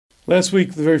Last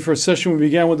week, the very first session, we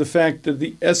began with the fact that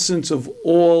the essence of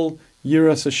all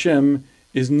yeras Hashem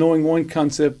is knowing one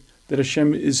concept, that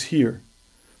Hashem is here.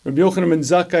 Rabbi Yochanan ben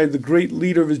Zakkai, the great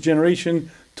leader of his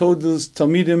generation, told his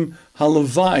Talmidim,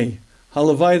 halavai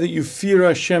that you fear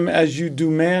Hashem as you do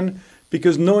man,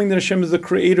 because knowing that Hashem is the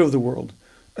creator of the world,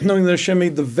 knowing that Hashem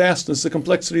made the vastness, the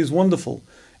complexity is wonderful.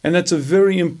 And that's a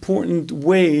very important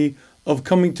way of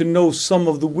coming to know some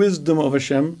of the wisdom of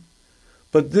Hashem.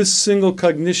 But this single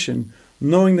cognition,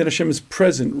 knowing that Hashem is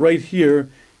present right here,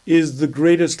 is the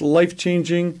greatest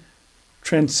life-changing,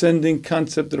 transcending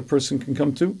concept that a person can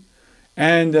come to.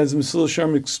 And as Mesilas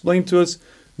Yesharim explained to us,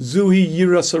 Zuhi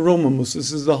yeras haromemus.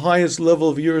 This is the highest level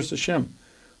of yeras Hashem.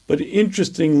 But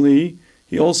interestingly,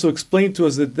 he also explained to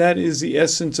us that that is the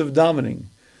essence of davening.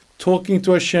 Talking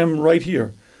to Hashem right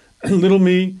here. Little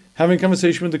me having a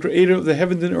conversation with the creator of the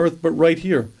heavens and earth, but right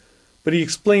here. But he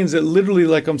explains that literally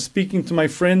like I'm speaking to my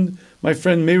friend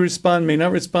may respond, may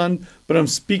not respond, but I'm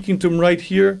speaking to him right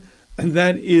here, and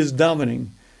that is davening.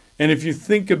 And if you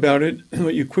think about it,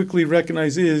 what you quickly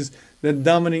recognize is that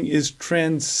davening is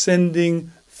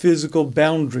transcending physical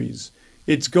boundaries.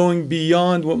 It's going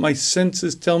beyond what my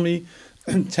senses tell me,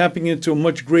 and tapping into a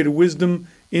much greater wisdom.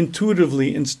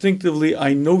 Intuitively, instinctively,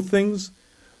 I know things.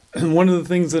 And one of the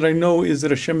things that I know is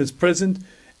that Hashem is present.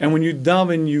 And when you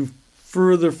daven, you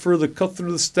further cut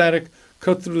through the static,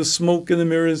 cut through the smoke in the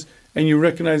mirrors, and you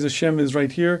recognize Hashem is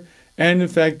right here. And in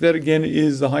fact, that again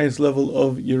is the highest level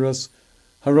of yeras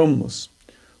haromemus.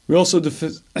 We also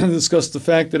discussed the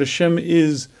fact that Hashem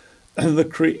is the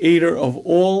creator of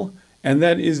all, and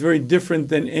that is very different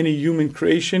than any human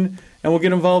creation. And we'll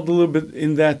get involved a little bit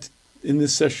in that in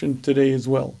this session today as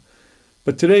well.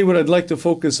 But today what I'd like to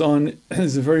focus on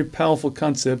is a very powerful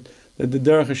concept that the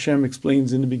Derech Hashem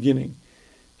explains in the beginning.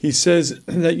 He says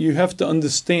that you have to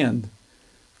understand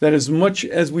that as much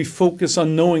as we focus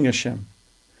on knowing Hashem,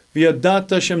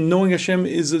 V'yadat Hashem, knowing Hashem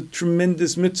is a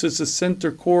tremendous mitzvah, it's a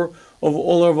center core of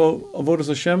all of avodas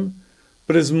Hashem,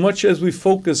 but as much as we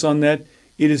focus on that,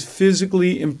 it is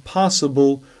physically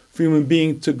impossible for human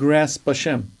being to grasp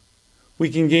Hashem. We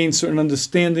can gain certain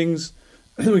understandings,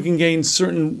 we can gain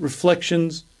certain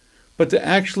reflections, but to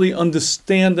actually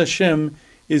understand Hashem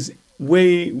is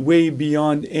way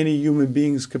beyond any human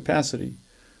being's capacity.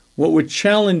 What we're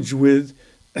challenged with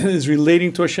is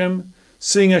relating to Hashem,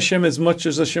 seeing Hashem as much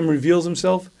as Hashem reveals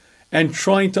Himself, and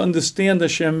trying to understand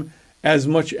Hashem as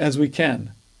much as we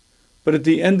can. But at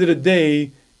the end of the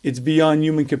day, it's beyond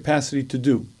human capacity to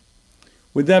do.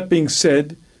 With that being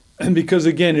said, and because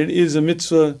again it is a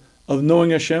mitzvah of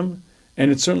knowing Hashem, and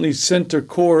it's certainly center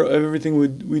core of everything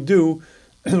we do,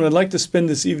 what I'd like to spend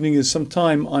this evening is some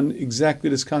time on exactly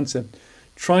this concept,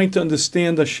 trying to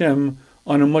understand Hashem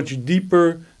on a much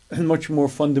deeper and much more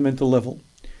fundamental level.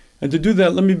 And to do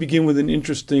that, let me begin with an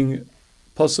interesting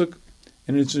pasuk,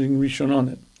 an interesting rishon on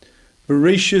it.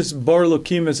 Bereshis bar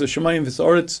Elokim es hashamayim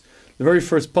v'aretz, the very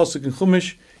first pasuk in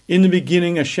Chumash. In the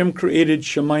beginning, Hashem created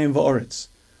shamayim v'aretz.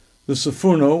 The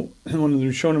Sefurno, one of the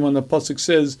rishonim on the pasuk,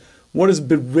 says, what does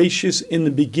Bereshis in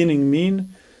the beginning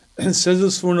mean? It says the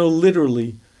Sefurno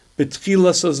literally,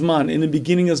 Betchilas Azman, in the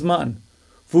beginning Azman,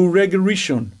 V'urega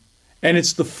Rishon, and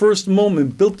it's the first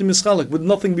moment, built in Mischalek, with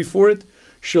nothing before it.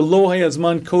 Shelo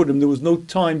Hayazman Kodem, there was no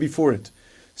time before it.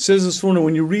 Says the Sefurno,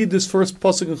 when you read this first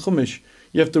pasuk in Chumash,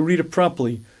 you have to read it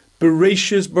properly.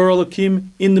 Bereshis bar Elokim,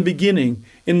 in the beginning,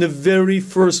 in the very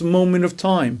first moment of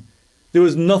time. There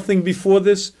was nothing before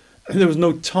this. There was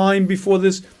no time before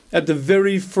this. At the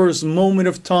very first moment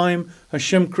of time,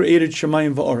 Hashem created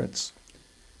Shamayim v'aretz.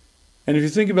 And if you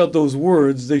think about those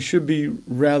words, they should be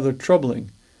rather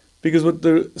troubling. Because what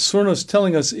the Sefurno is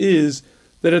telling us is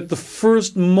that at the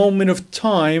first moment of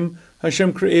time,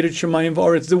 Hashem created Shamayim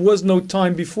v'aretz. There was no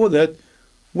time before that.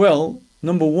 Well,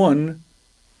 number one,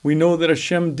 we know that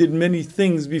Hashem did many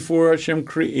things before Hashem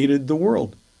created the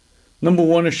world. Number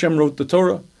one, Hashem wrote the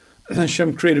Torah.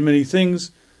 Hashem created many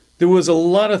things. There was a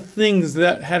lot of things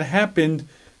that had happened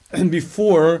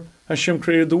before Hashem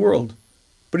created the world.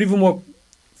 But even more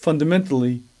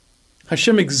fundamentally,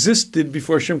 Hashem existed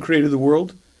before Hashem created the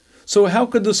world. So how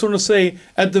could the Sefurno say,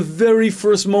 at the very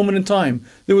first moment in time,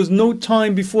 there was no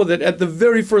time before that, at the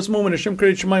very first moment Hashem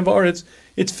created Shamayim v'aretz?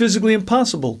 It's physically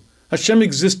impossible. Hashem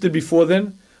existed before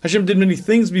then. Hashem did many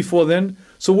things before then.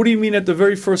 So what do you mean at the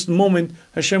very first moment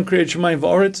Hashem created Shamayim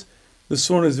v'aretz? The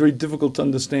Sefurno is very difficult to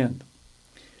understand.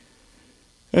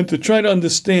 And to try to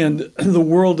understand the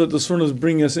world that the Sefurno is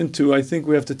bringing us into, I think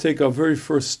we have to take our very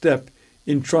first step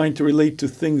in trying to relate to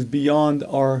things beyond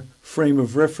our frame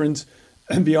of reference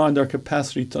and beyond our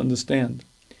capacity to understand.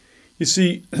 You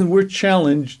see, we're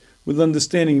challenged with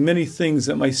understanding many things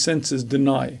that my senses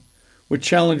deny. We're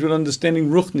challenged with understanding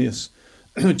ruchnius.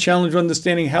 We're challenged with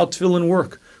understanding how tefillin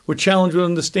work. We're challenged with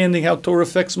understanding how Torah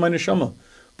affects my neshama.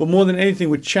 But more than anything,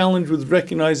 we're challenged with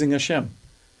recognizing Hashem.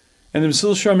 And the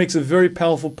Mesil Shar makes a very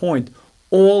powerful point.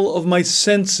 All of my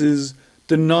senses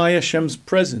deny Hashem's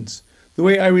presence. The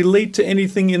way I relate to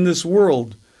anything in this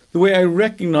world, the way I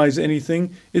recognize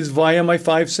anything is via my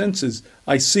five senses.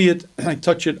 I see it, I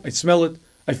touch it, I smell it,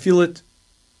 I feel it.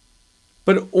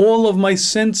 But all of my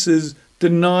senses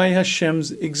deny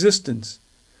Hashem's existence.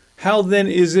 How then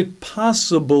is it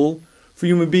possible for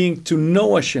human being to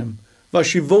know Hashem?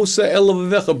 Vashivosa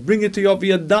elavavecha, bring it to your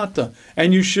viyadata,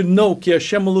 and you should know, ki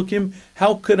Hashem Elokim,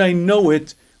 how could I know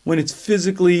it when it's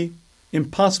physically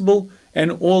impossible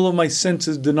and all of my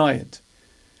senses deny it?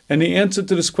 And the answer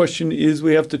to this question is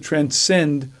we have to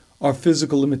transcend our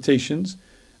physical limitations,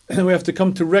 and we have to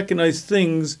come to recognize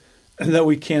things that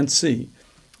we can't see.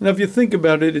 Now, if you think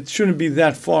about it, it shouldn't be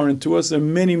that far into us. There are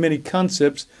many, many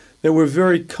concepts that we're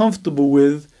very comfortable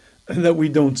with that we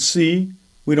don't see,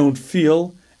 we don't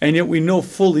feel, and yet we know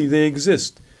fully they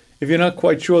exist. If you're not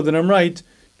quite sure that I'm right,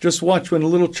 just watch when a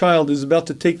little child is about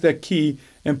to take that key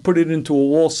and put it into a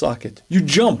wall socket. You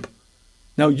jump.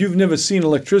 Now, you've never seen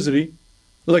electricity.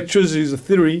 Electricity is a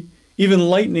theory.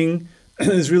 Even lightning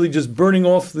is really just burning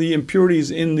off the impurities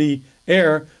in the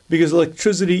air because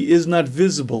electricity is not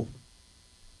visible.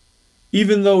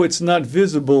 Even though it's not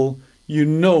visible, you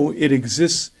know it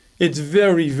exists. It's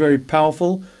very, very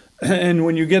powerful. And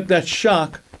when you get that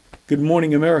shock, good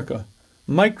morning, America.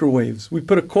 Microwaves. We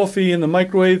put a coffee in the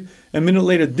microwave, and a minute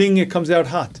later, ding, it comes out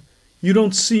hot. You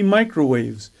don't see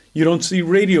microwaves. You don't see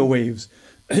radio waves.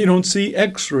 You don't see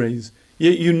X-rays.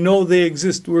 Yet you know they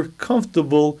exist. We're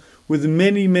comfortable with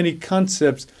many, many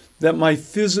concepts that my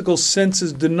physical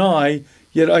senses deny,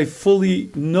 yet I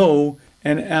fully know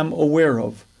and am aware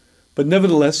of. But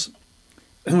nevertheless,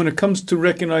 when it comes to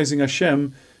recognizing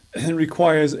Hashem, it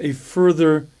requires a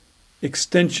further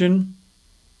extension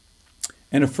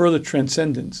and a further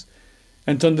transcendence.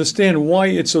 And to understand why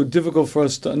it's so difficult for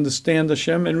us to understand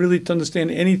Hashem and really to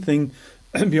understand anything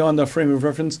beyond our frame of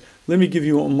reference, let me give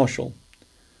you a mashal.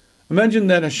 Imagine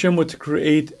that Hashem were to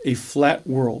create a flat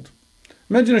world.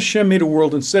 Imagine Hashem made a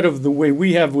world instead of the way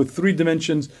we have with 3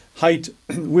 dimensions, height,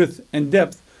 width, and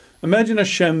depth. Imagine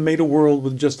Hashem made a world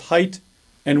with just height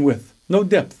and width, no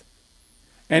depth.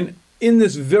 And in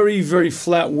this very, very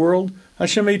flat world,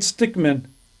 Hashem made stick men.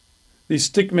 These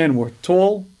stick men were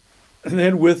tall, and they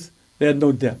had width, they had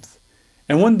no depth.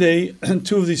 And one day,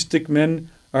 2 of these stick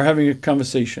men are having a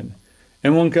conversation.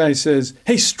 And one guy says,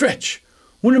 "Hey, Stretch,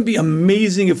 wouldn't it be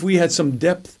amazing if we had some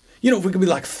depth? You know, if we could be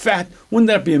like fat, wouldn't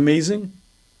that be amazing?"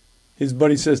 His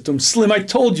buddy says to him, "Slim, I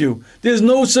told you, there's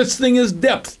no such thing as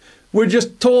depth. We're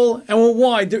just tall and we're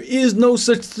wide. There is no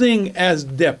such thing as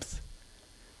depth."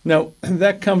 Now,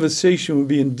 that conversation would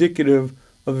be indicative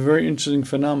of a very interesting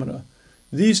phenomena.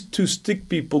 These 2 stick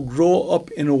people grow up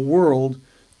in a world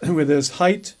where there's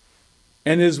height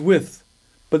and there's width,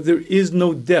 but there is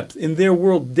no depth. In their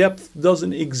world, depth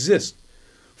doesn't exist.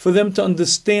 For them to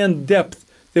understand depth,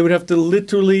 they would have to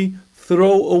literally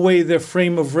throw away their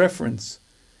frame of reference.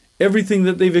 Everything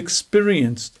that they've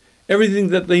experienced, everything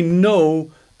that they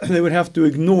know, they would have to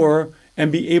ignore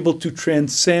and be able to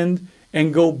transcend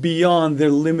and go beyond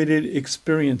their limited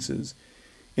experiences.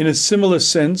 In a similar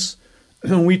sense,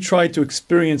 when we try to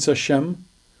experience Hashem,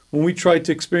 when we try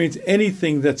to experience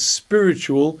anything that's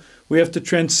spiritual, we have to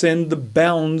transcend the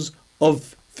bounds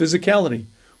of physicality.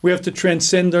 We have to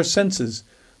transcend our senses.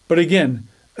 But again,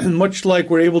 much like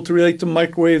we're able to relate to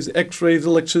microwaves, X-rays,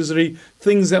 electricity,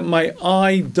 things that my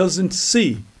eye doesn't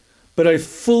see, but I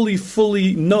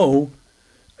fully know,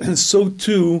 and so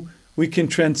too we can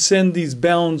transcend these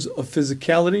bounds of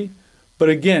physicality. But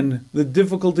again, the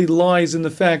difficulty lies in the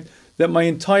fact that my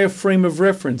entire frame of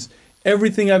reference,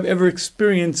 everything I've ever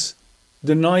experienced,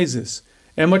 denies this.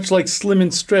 And much like Slim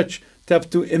and Stretch, to have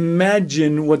to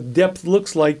imagine what depth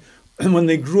looks like when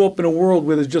they grew up in a world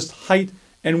where there's just height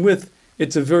and width,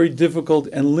 it's a very difficult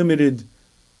and limited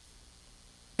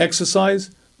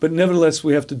exercise, but nevertheless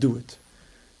we have to do it.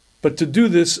 But to do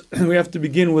this, we have to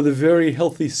begin with a very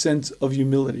healthy sense of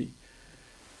humility.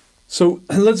 So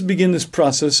let's begin this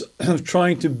process of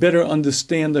trying to better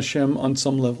understand Hashem on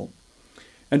some level.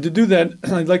 And to do that,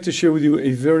 I'd like to share with you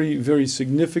a very, very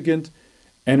significant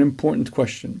and important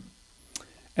question.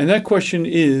 And that question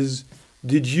is,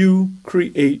 did you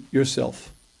create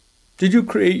yourself? Did you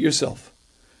create yourself?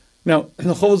 Now,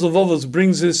 the Chovos HaLevavos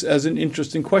brings this as an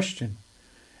interesting question.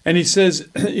 And he says,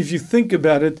 if you think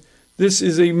about it, this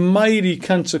is a mighty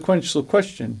consequential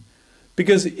question.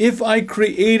 Because if I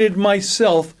created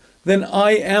myself, then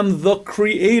I am the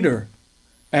creator.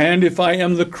 And if I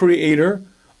am the creator,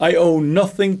 I owe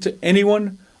nothing to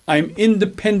anyone. I'm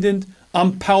independent.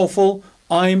 I'm powerful.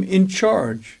 I'm in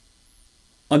charge.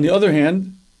 On the other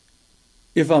hand,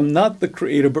 if I'm not the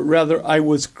creator, but rather I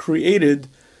was created,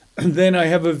 then I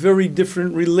have a very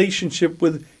different relationship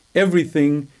with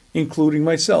everything, including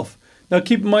myself. Now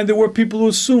keep in mind, there were people who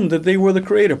assumed that they were the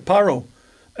creator. Paro.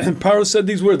 And Paro said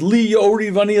these words, Li Ori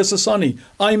Vani Asasani.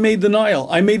 I made the Nile.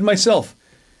 I made myself.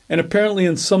 And apparently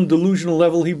in some delusional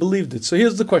level he believed it. So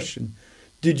here's the question.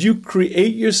 Did you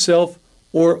create yourself,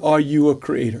 or are you a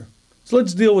creator? So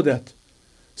let's deal with that.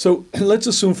 So let's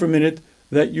assume for a minute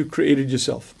that you created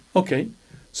yourself. Okay,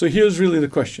 so here's really the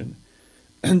question.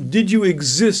 Did you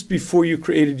exist before you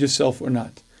created yourself or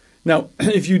not? Now,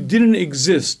 if you didn't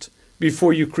exist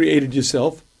before you created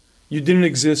yourself, you didn't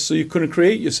exist, so you couldn't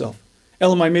create yourself.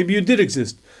 Elamai, maybe you did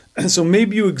exist. So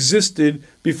maybe you existed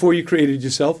before you created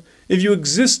yourself. If you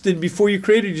existed before you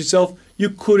created yourself, you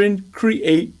couldn't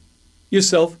create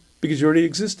yourself because you already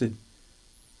existed.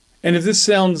 And if this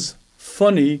sounds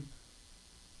funny,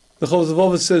 the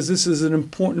Chovos says this is an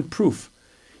important proof.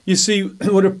 You see,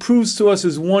 what it proves to us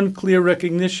is one clear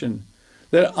recognition,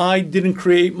 that I didn't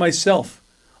create myself.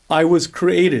 I was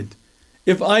created.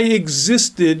 If I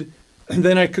existed,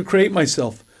 then I could create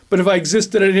myself. But if I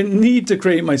existed, I didn't need to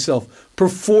create myself.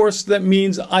 Perforce, that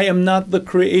means I am not the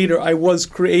creator. I was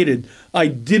created. I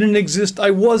didn't exist.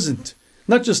 I wasn't.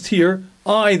 Not just here.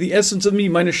 I, the essence of me,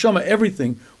 my neshama,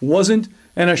 everything, wasn't,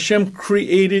 and Hashem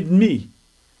created me.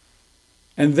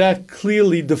 And that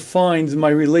clearly defines my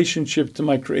relationship to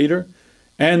my creator.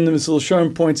 And the Mesilas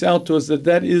Yesharim points out to us that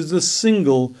that is the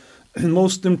single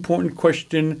most important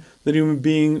question that a human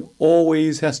being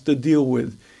always has to deal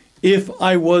with. If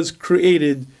I was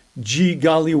created, gee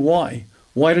golly, why?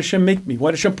 Why does Hashem make me?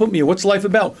 Why does Hashem put me here? What's life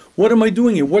about? What am I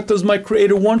doing here? What does my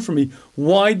creator want from me?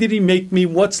 Why did he make me?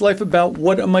 What's life about?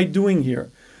 What am I doing here?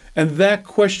 And that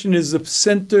question is the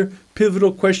center,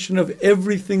 pivotal question of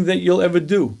everything that you'll ever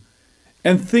do.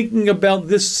 And thinking about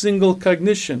this single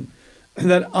cognition,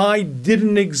 that I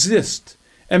didn't exist.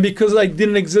 And because I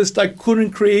didn't exist, I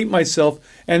couldn't create myself.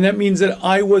 And that means that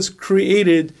I was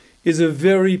created is a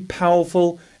very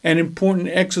powerful and important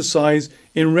exercise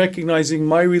in recognizing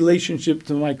my relationship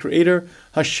to my creator.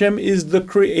 Hashem is the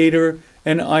creator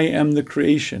and I am the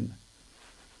creation.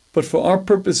 But for our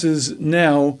purposes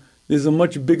now, there's a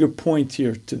much bigger point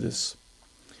here to this.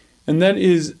 And that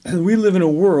is, we live in a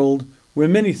world where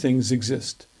many things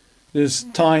exist. There's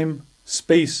time,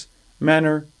 space,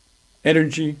 matter,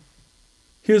 energy.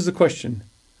 Here's the question.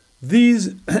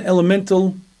 These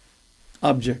elemental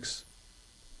objects,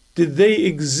 did they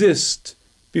exist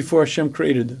before Hashem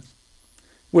created them?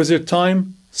 Was there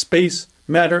time, space,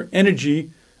 matter,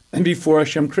 energy before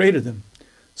Hashem created them?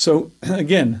 So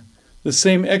again, the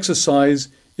same exercise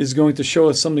is going to show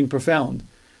us something profound.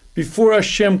 Before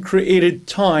Hashem created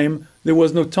time, there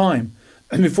was no time.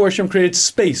 And before Hashem created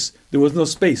space, there was no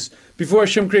space. Before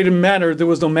Hashem created matter, there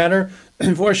was no matter.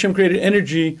 And before Hashem created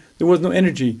energy, there was no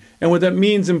energy. And what that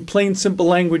means in plain, simple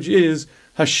language is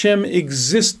Hashem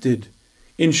existed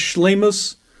in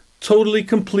shlemus, totally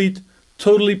complete,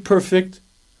 totally perfect,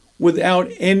 without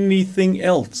anything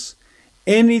else.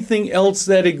 Anything else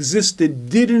that existed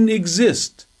didn't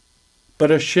exist, but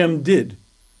Hashem did.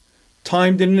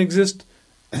 Time didn't exist,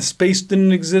 space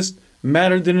didn't exist,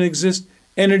 matter didn't exist,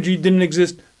 energy didn't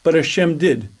exist, but Hashem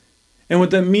did. And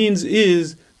what that means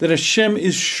is that Hashem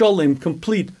is shalom,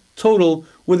 complete, total,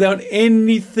 without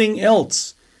anything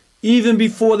else. Even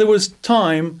before there was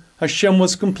time, Hashem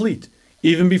was complete.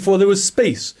 Even before there was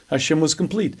space, Hashem was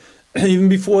complete. Even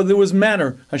before there was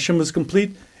matter, Hashem was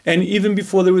complete. And even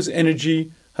before there was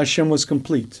energy, Hashem was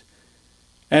complete.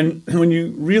 And when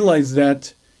you realize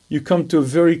that, you come to a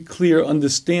very clear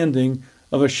understanding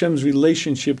of Hashem's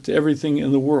relationship to everything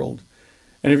in the world.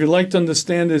 And if you'd like to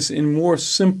understand this in more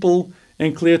simple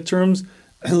and clear terms,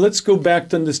 let's go back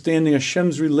to understanding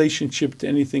Hashem's relationship to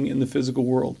anything in the physical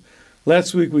world.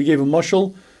 Last week we gave a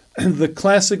mashal. The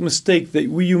classic mistake that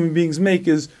we human beings make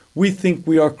is we think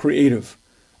we are creative.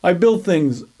 I build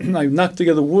things. I knock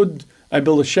together wood. I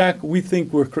build a shack. We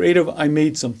think we're creative. I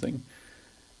made something.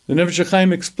 The Nefesh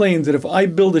HaChaim explains that if I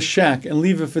build a shack and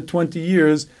leave it for 20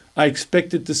 years, I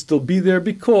expect it to still be there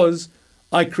because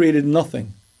I created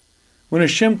nothing. When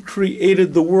Hashem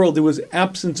created the world, there was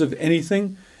absence of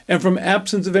anything. And from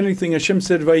absence of anything, Hashem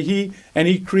said, Vayhi, and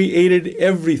He created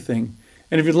everything.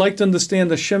 And if you'd like to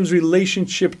understand Hashem's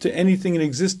relationship to anything in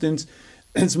existence,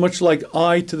 it's much like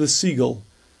I to the seagull.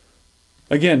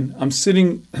 Again, I'm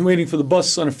sitting waiting for the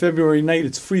bus on a February night.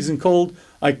 It's freezing cold.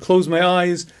 I close my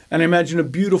eyes and I imagine a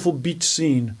beautiful beach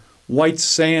scene. White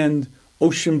sand,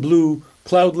 ocean blue,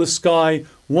 cloudless sky,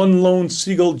 one lone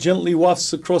seagull gently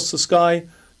wafts across the sky.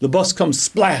 The bus comes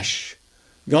splash.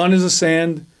 Gone is the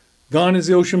sand, gone is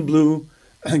the ocean blue,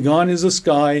 gone is the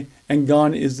sky, and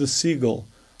gone is the seagull.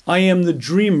 I am the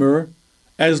dreamer.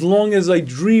 As long as I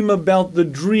dream about the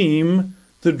dream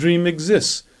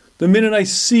exists. The minute I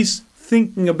cease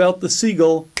thinking about the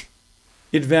seagull,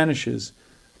 it vanishes.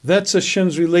 That's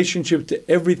Hashem's relationship to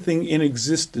everything in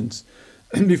existence.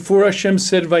 And before Hashem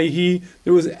said Vayhi,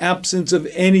 there was absence of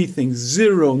anything,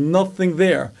 zero, nothing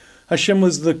there. Hashem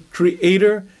was the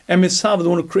creator and Misav, the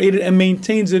one who created and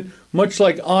maintains it, much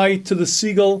like I to the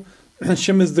seagull.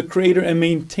 Hashem is the creator and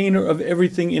maintainer of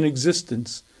everything in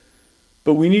existence.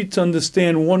 But we need to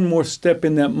understand one more step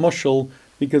in that mushal,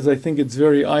 because I think it's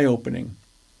very eye-opening.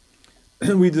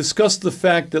 We discussed the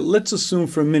fact that, let's assume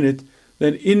for a minute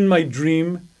that in my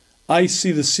dream I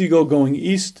see the seagull going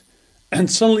east,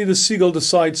 and suddenly the seagull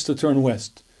decides to turn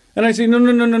west. And I say, no,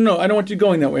 I don't want you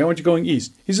going that way, I want you going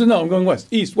east. He says, no, I'm going west,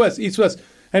 east, west, east, west.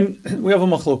 And we have a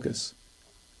machlokas.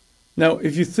 Now,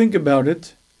 if you think about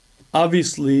it,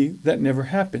 obviously that never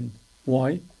happened.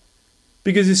 Why?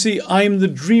 Because you see, I'm the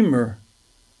dreamer.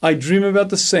 I dream about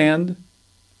the sand,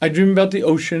 I dream about the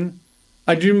ocean,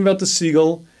 I dream about the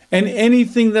seagull, and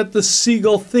anything that the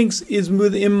seagull thinks is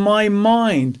within my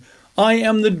mind. I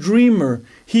am the dreamer.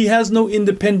 He has no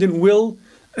independent will.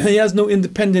 He has no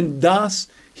independent das.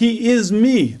 He is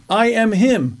me. I am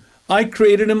him. I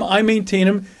created him. I maintain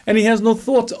him. And he has no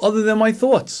thoughts other than my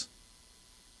thoughts.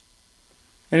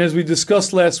 And as we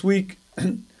discussed last week,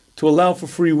 to allow for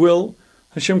free will,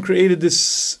 Hashem created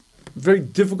this very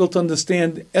difficult to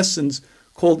understand essence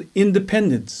called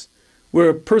independence, where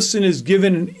a person is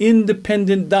given an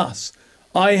independent das.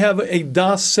 I have a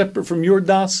das separate from your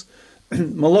das.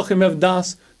 Malachim have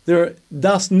das. There are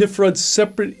das nifrad,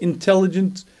 separate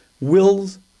intelligent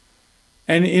wills.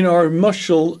 And in our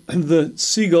mushal, the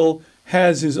seagull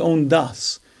has his own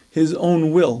das, his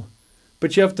own will.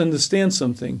 But you have to understand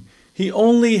something. He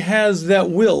only has that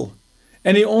will,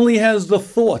 and he only has the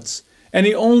thoughts, and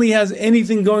he only has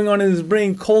anything going on in his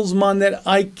brain, kolzman, that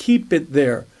I keep it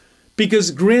there.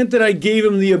 Because granted, I gave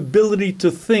him the ability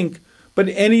to think, but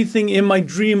anything in my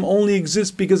dream only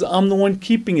exists because I'm the one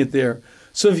keeping it there.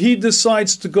 So if he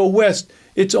decides to go west,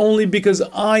 it's only because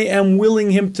I am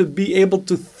willing him to be able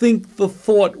to think the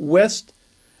thought west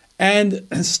and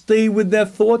stay with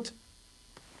that thought.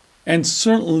 And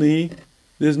certainly,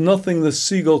 there's nothing the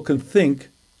seagull can think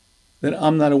that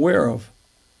I'm not aware of,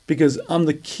 because I'm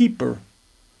the keeper.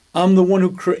 I'm the one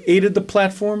who created the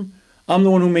platform. I'm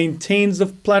the one who maintains the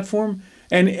platform.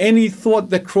 And any thought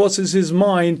that crosses his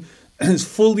mind is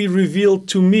fully revealed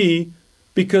to me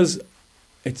because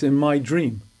it's in my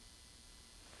dream.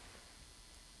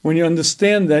 When you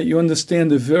understand that, you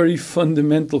understand a very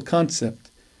fundamental concept.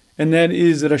 And that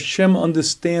is that Hashem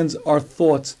understands our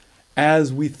thoughts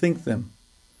as we think them.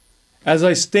 As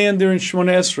I stand there in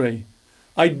Shemona Esrei,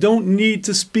 I don't need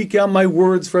to speak out my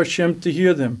words for Hashem to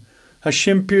hear them.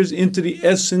 Hashem peers into the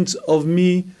essence of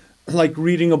me like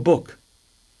reading a book.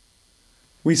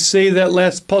 We say that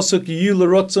last pasuk, Yu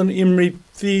l'rotzon imri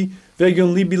fi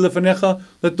ve'yon libi lefanecha,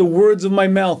 let the words of my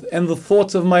mouth and the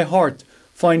thoughts of my heart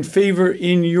find favor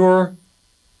in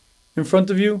front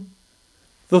of you.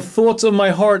 The thoughts of my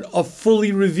heart are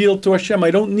fully revealed to Hashem.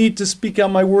 I don't need to speak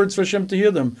out my words for Hashem to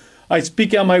hear them. I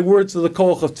speak out my words to the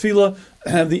koach of tefillah,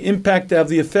 have the impact, have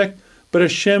the effect, but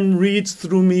Hashem reads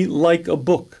through me like a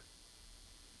book.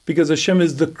 Because Hashem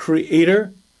is the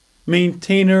creator,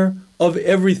 maintainer of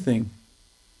everything.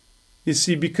 You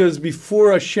see, because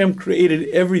before Hashem created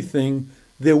everything,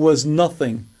 there was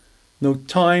nothing. No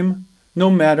time, no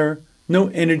matter, no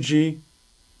energy,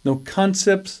 no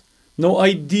concepts, no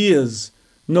ideas,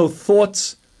 no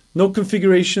thoughts, no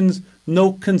configurations,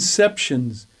 no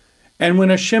conceptions. And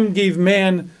when Hashem gave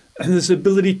man this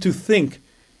ability to think,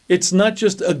 it's not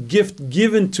just a gift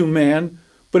given to man,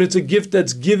 but it's a gift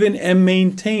that's given and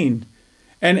maintained.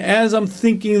 And as I'm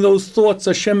thinking those thoughts,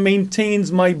 Hashem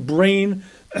maintains my brain,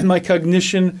 my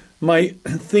cognition, my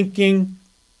thinking.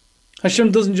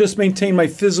 Hashem doesn't just maintain my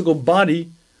physical body.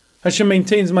 Hashem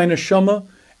maintains my neshama,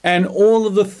 and all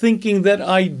of the thinking that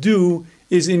I do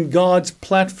is in God's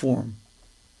platform.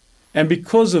 And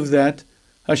because of that,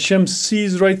 Hashem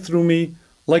sees right through me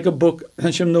like a book.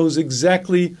 Hashem knows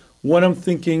exactly what I'm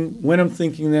thinking, when I'm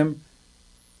thinking them,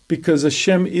 because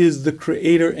Hashem is the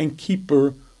creator and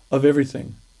keeper of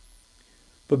everything.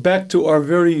 But back to our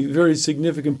very, very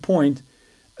significant point,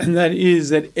 and that is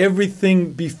that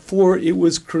everything before it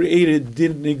was created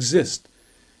didn't exist.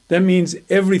 That means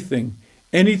everything,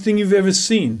 anything you've ever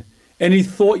seen, any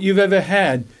thought you've ever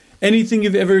had, anything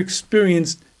you've ever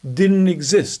experienced didn't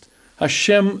exist.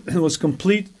 Hashem was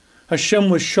complete. Hashem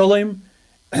was Shalom,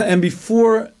 and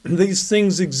before these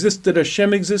things existed,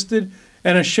 Hashem existed,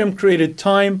 and Hashem created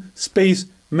time, space,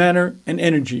 matter, and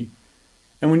energy.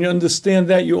 And when you understand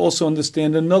that, you also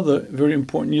understand another very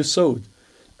important yesod.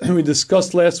 And we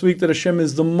discussed last week that Hashem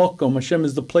is the makom, Hashem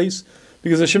is the place,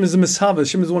 because Hashem is the mishava,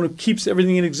 Hashem is the one who keeps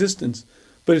everything in existence.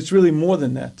 But it's really more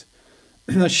than that.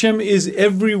 Hashem is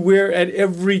everywhere at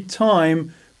every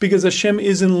time, because Hashem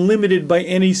isn't limited by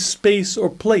any space or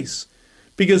place.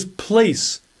 Because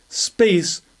place,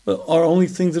 space, are only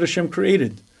things that Hashem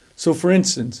created. So for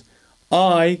instance,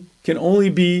 I can only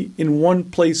be in one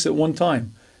place at one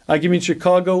time. I can be in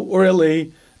Chicago or LA,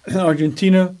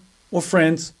 Argentina or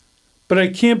France, but I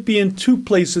can't be in two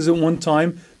places at one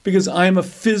time because I am a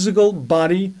physical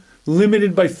body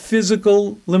limited by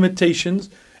physical limitations,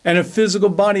 and a physical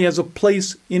body has a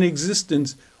place in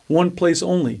existence, one place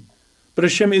only. But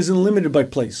Hashem isn't limited by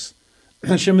place.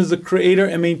 Hashem is the creator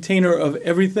and maintainer of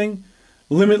everything,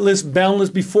 limitless, boundless.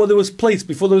 Before there was place,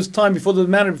 before there was time, before there was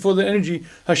matter, before the energy,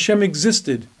 Hashem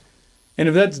existed. And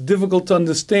if that's difficult to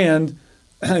understand,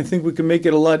 I think we can make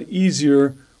it a lot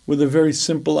easier with a very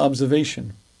simple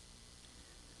observation.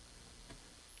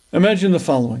 Imagine the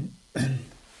following.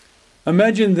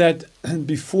 Imagine that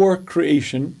before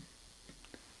creation,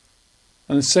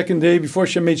 on the second day, before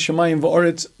Hashem made Shemayim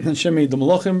v'Aretz, Hashem made the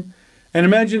Malachim, and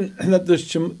imagine that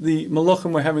the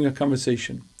Malachim were having a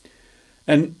conversation.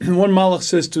 And one Malach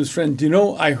says to his friend, do you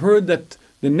know, I heard that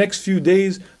the next few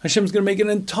days, Hashem's going to make an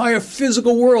entire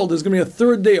physical world. There's going to be a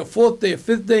third day, a fourth day, a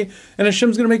fifth day, and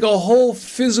Hashem's going to make a whole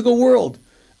physical world.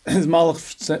 His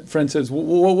Malach friend says,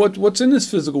 what's in this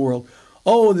physical world?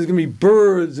 Oh, there's going to be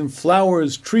birds and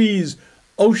flowers, trees,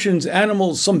 oceans,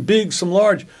 animals, some big, some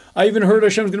large. I even heard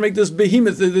Hashem's going to make this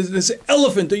behemoth, this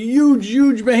elephant, a huge,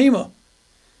 huge behemoth.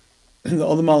 And the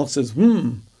other Malach says,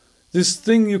 this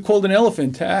thing you called an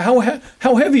elephant, how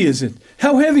heavy is it?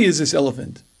 How heavy is this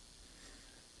elephant?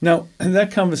 Now,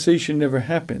 that conversation never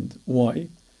happened. Why?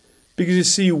 Because you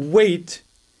see, weight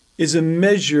is a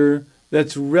measure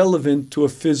that's relevant to a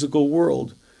physical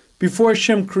world. Before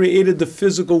Hashem created the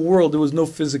physical world, there was no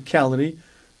physicality.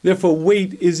 Therefore,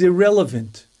 weight is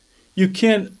irrelevant. You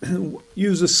can't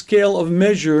use a scale of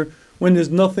measure when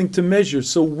there's nothing to measure.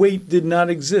 So weight did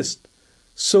not exist.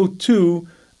 So too,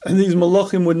 these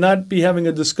malachim would not be having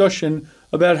a discussion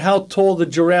about how tall the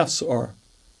giraffes are.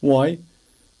 Why?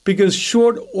 Because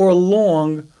short or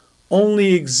long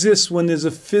only exists when there's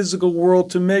a physical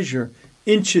world to measure.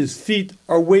 Inches, feet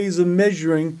are ways of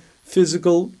measuring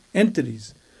physical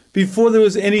entities. Before there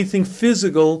was anything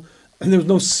physical, there was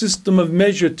no system of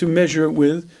measure to measure it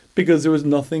with, because there was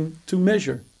nothing to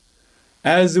measure.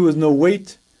 As there was no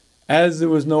weight, as there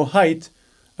was no height,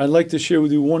 I'd like to share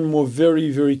with you one more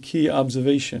very, very key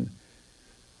observation.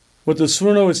 What the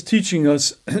TheShmuz is teaching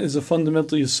us is a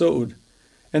fundamental yesod.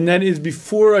 And that is,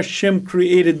 before Hashem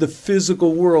created the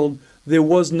physical world, there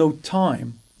was no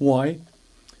time. Why?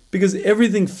 Because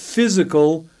everything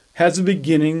physical has a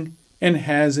beginning and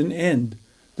has an end.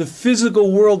 The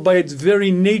physical world by its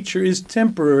very nature is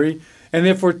temporary, and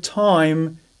therefore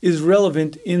time is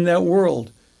relevant in that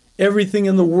world. Everything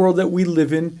in the world that we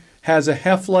live in has a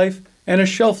half-life and a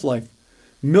shelf life.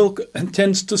 Milk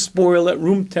tends to spoil at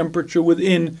room temperature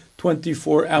within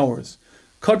 24 hours.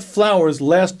 Cut flowers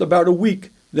last about a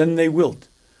week, then they wilt.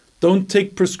 Don't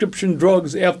take prescription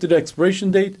drugs after the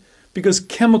expiration date, because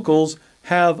chemicals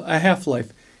have a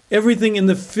half-life. Everything in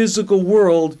the physical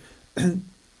world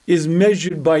is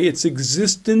measured by its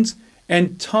existence,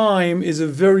 and time is a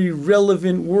very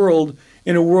relevant world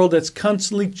in a world that's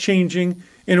constantly changing,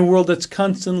 in a world that's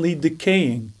constantly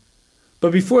decaying.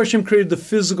 But before Hashem created the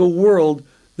physical world,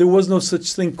 there was no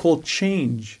such thing called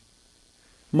change.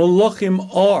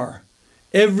 Malachim are.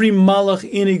 Every malach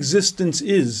in existence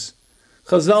is.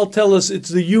 Chazal tell us it's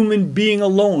the human being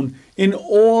alone. In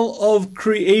all of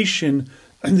creation,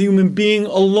 the human being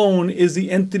alone is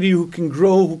the entity who can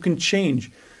grow, who can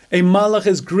change. A malach,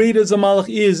 as great as a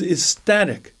malach is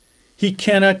static. He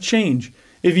cannot change.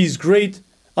 If he's great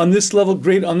on this level,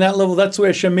 great on that level, that's the way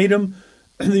Hashem made him.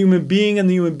 The human being and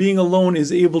the human being alone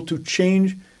is able to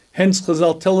change. Hence,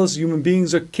 Chazal tell us human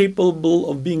beings are capable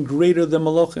of being greater than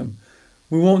malachim.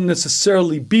 We won't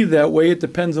necessarily be that way. It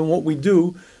depends on what we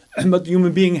do. But the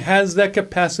human being has that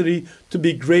capacity to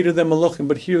be greater than malachim.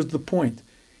 But here's the point.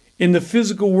 In the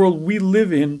physical world we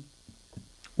live in,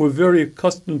 we're very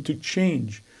accustomed to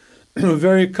change. We're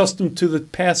very accustomed to the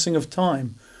passing of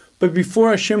time. But before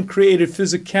Hashem created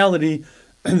physicality,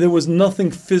 there was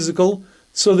nothing physical,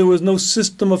 so there was no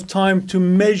system of time to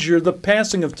measure the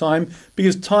passing of time,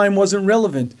 because time wasn't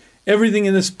relevant. Everything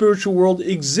in the spiritual world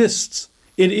exists.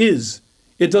 It is.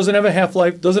 It doesn't have a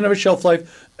half-life, doesn't have a shelf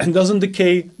life, and doesn't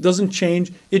decay, doesn't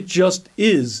change. It just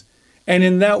is. And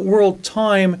in that world,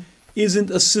 time isn't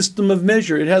a system of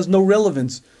measure. It has no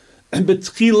relevance.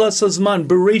 Betchilas hazman,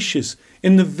 Bereshis,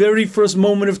 in the very first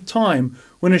moment of time,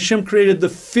 when Hashem created the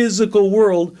physical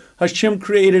world, Hashem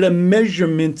created a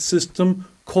measurement system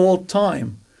called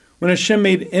time. When Hashem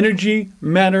made energy,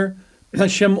 matter,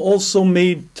 Hashem also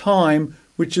made time,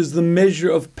 which is the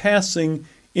measure of passing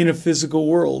in a physical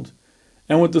world.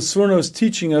 And what the Sforno is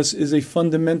teaching us is a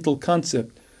fundamental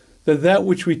concept, that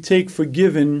which we take for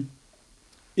given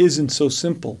isn't so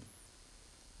simple.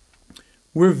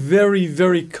 We're very,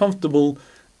 very comfortable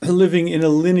living in a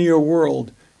linear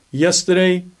world.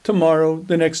 Yesterday, tomorrow,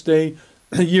 the next day,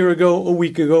 a year ago, a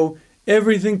week ago,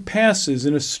 everything passes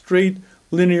in a straight,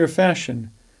 linear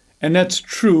fashion. And that's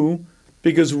true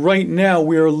because right now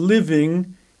we are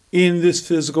living in this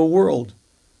physical world.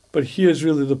 But here's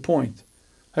really the point.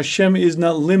 Hashem is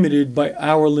not limited by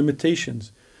our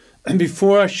limitations. And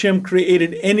before Hashem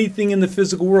created anything in the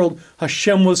physical world,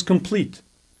 Hashem was complete.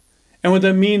 And what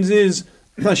that means is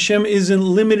Hashem isn't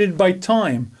limited by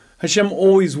time. Hashem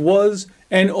always was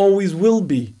and always will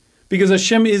be. Because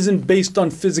Hashem isn't based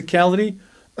on physicality.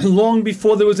 Long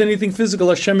before there was anything physical,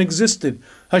 Hashem existed.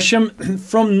 Hashem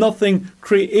from nothing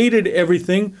created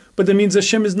everything, but that means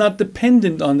Hashem is not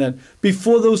dependent on that.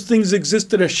 Before those things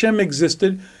existed, Hashem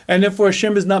existed, and therefore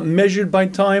Hashem is not measured by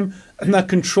time, not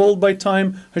controlled by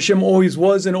time. Hashem always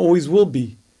was and always will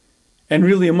be. And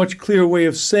really a much clearer way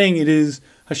of saying it is,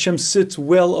 Hashem sits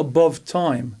well above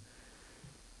time.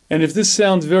 And if this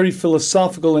sounds very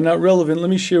philosophical and not relevant, let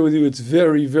me share with you it's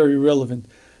very, very relevant.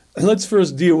 Let's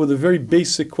first deal with a very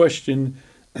basic question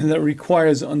that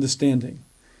requires understanding.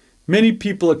 Many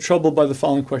people are troubled by the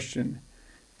following question.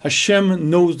 Hashem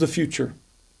knows the future.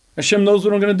 Hashem knows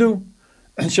what I'm going to do.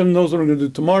 Hashem knows what I'm going to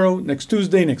do tomorrow, next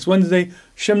Tuesday, next Wednesday.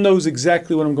 Hashem knows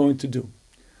exactly what I'm going to do.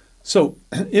 So,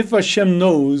 if Hashem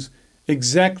knows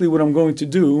exactly what I'm going to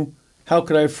do, how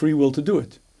could I have free will to do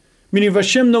it? Meaning if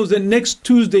Hashem knows that next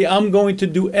Tuesday I'm going to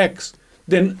do X,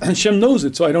 then Hashem knows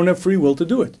it, so I don't have free will to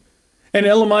do it. And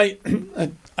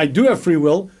Elamai, I do have free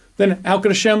will, then how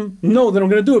can Hashem know that I'm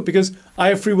going to do it? Because I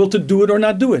have free will to do it or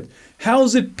not do it. How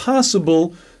is it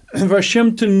possible for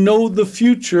Hashem to know the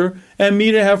future and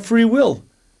me to have free will?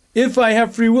 If I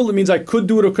have free will, it means I could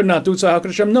do it or could not do it, so how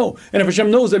can Hashem know? And if Hashem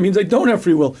knows, that means I don't have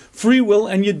free will. Free will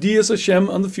and Yedias Hashem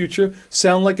on the future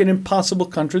sound like an impossible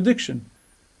contradiction.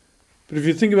 But if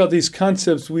you think about these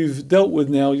concepts we've dealt with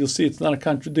now, you'll see it's not a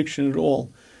contradiction at all.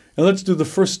 And let's do the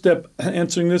first step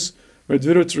answering this.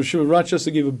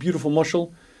 Rochester gave a beautiful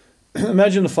mashal.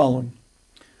 Imagine the following.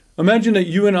 Imagine that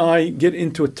you and I get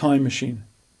into a time machine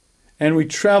and we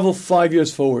travel 5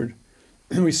 years forward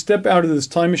and we step out of this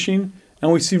time machine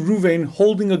and we see Ruvain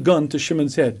holding a gun to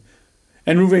Shimon's head.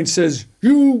 And Ruvain says,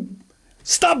 "You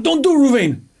stop, don't do it,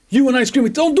 Ruvain." You and I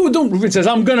scream, "Don't do it, don't." Ruvain says,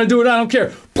 "I'm going to do it, I don't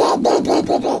care."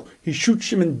 He shoots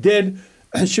Shimon dead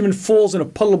and Shimon falls in a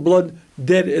puddle of blood,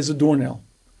 dead as a doornail.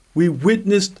 We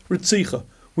witnessed Ritzicha.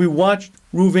 We watched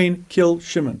Ruvain kill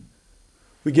Shimon.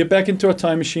 We get back into our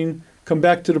time machine, come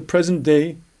back to the present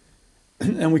day,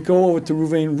 and we go over to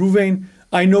Ruvain. Ruvain,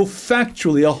 I know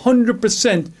factually,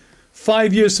 100%,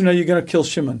 5 years from now you're going to kill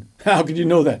Shimon. How could you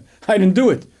know that? I didn't do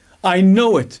it. I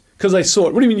know it because I saw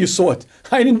it. What do you mean you saw it?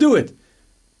 I didn't do it.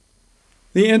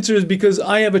 The answer is because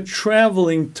I have a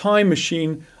traveling time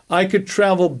machine. I could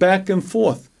travel back and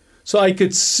forth. So I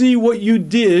could see what you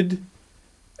did,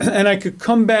 and I could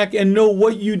come back and know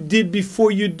what you did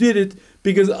before you did it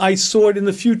because I saw it in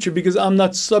the future, because I'm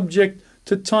not subject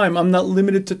to time. I'm not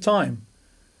limited to time.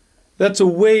 That's a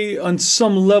way on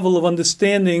some level of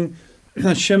understanding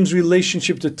Hashem's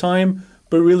relationship to time,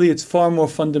 but really it's far more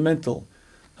fundamental.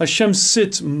 Hashem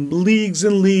sits leagues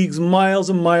and leagues, miles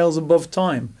and miles above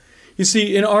time. You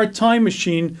see, in our time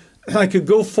machine, I could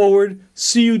go forward,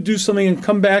 see you do something and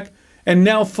come back, and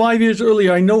now 5 years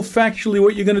earlier, I know factually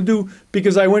what you're going to do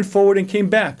because I went forward and came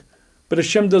back. But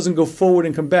Hashem doesn't go forward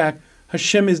and come back.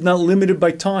 Hashem is not limited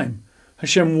by time.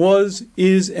 Hashem was,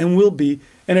 is, and will be.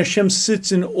 And Hashem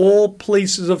sits in all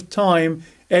places of time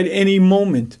at any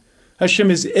moment.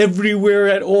 Hashem is everywhere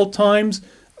at all times,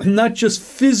 not just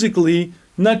physically,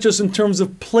 not just in terms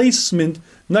of placement,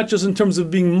 not just in terms of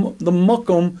being the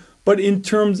makom, but in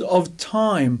terms of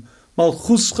time.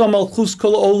 Malchuscha, malchus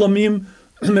kol olamim.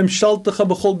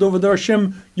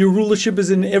 Hashem, your rulership is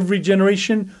in every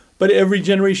generation, but every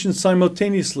generation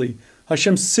simultaneously.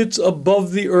 Hashem sits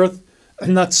above the earth,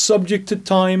 not subject to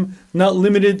time, not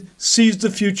limited, sees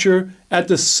the future at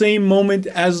the same moment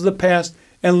as the past,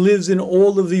 and lives in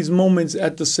all of these moments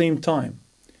at the same time.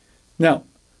 Now,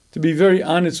 to be very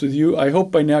honest with you, I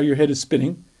hope by now your head is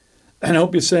spinning, And I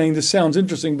hope you're saying, this sounds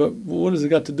interesting, but what has it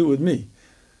got to do with me?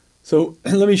 So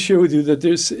let me share with you that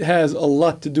this has a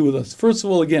lot to do with us. First of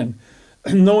all, again,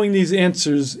 knowing these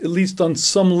answers, at least on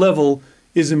some level,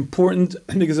 is important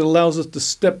because it allows us to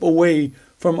step away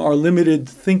from our limited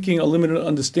thinking, our limited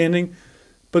understanding.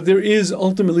 But there is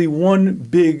ultimately one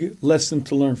big lesson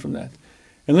to learn from that.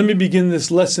 And let me begin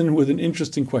this lesson with an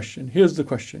interesting question. Here's the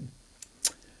question.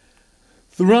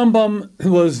 The Rambam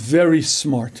was very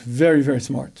smart, very, very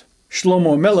smart.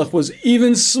 Shlomo Melech was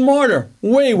even smarter,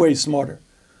 way, way smarter.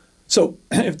 So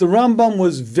if the Rambam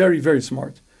was very, very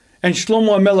smart, and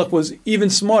Shlomo Melech was even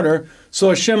smarter, so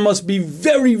Hashem must be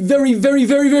very, very, very,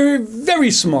 very, very,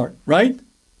 very smart, right?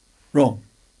 Wrong.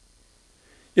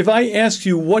 If I ask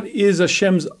you what is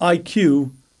Hashem's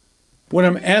IQ, what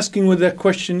I'm asking with that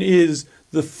question is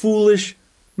the foolish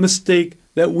mistake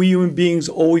that we human beings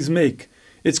always make.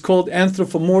 It's called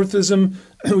anthropomorphism.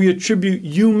 We attribute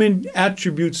human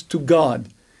attributes to God.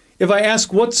 If I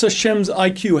ask what's Hashem's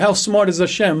IQ, how smart is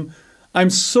Hashem, I'm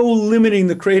so limiting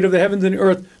the creator of the heavens and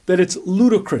earth that it's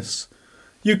ludicrous.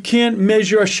 You can't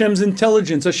measure Hashem's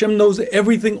intelligence. Hashem knows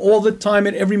everything all the time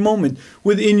at every moment.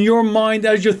 Within your mind,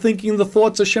 as you're thinking the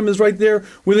thoughts, Hashem is right there.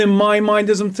 Within my mind,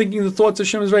 as I'm thinking the thoughts,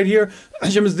 Hashem is right here.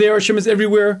 Hashem is there. Hashem is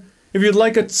everywhere. If you'd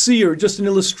like a tzir, just an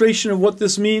illustration of what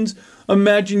this means,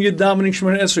 imagine you're davening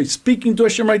Shemona Esrei, speaking to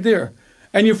Hashem right there.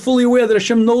 And you're fully aware that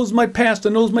Hashem knows my past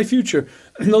and knows my future,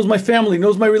 knows my family,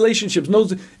 knows my relationships,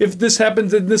 knows if this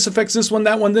happens, and this affects this one,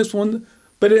 that one, this one.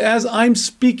 But as I'm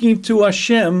speaking to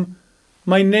Hashem,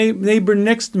 my neighbor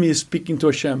next to me is speaking to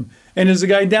Hashem. And there's a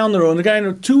guy down the road, and the guy,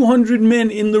 200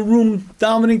 men in the room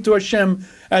davening to Hashem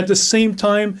at the same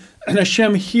time. And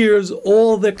Hashem hears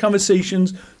all their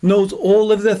conversations, knows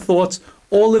all of their thoughts,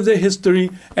 all of their history,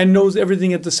 and knows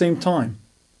everything at the same time.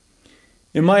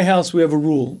 In my house, we have a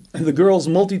rule. The girls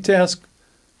multitask,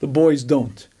 the boys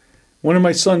don't. One of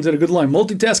my sons had a good line,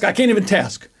 multitask, I can't even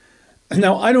task.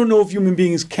 Now, I don't know if human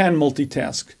beings can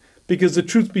multitask, because the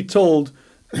truth be told,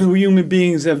 we human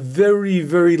beings have very,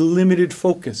 very limited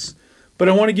focus. But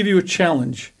I want to give you a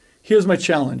challenge. Here's my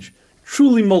challenge.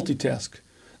 Truly multitask.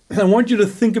 I want you to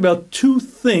think about two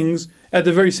things at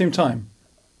the very same time.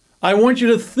 I want you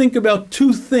to think about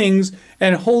two things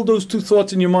and hold those two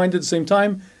thoughts in your mind at the same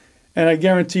time, and I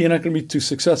guarantee you're not going to be too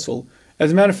successful.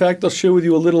 As a matter of fact, I'll share with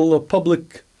you a little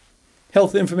public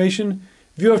health information.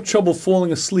 If you have trouble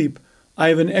falling asleep, I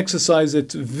have an exercise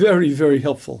that's very, very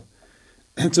helpful.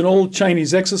 It's an old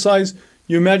Chinese exercise.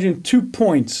 You imagine 2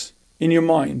 points in your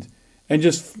mind and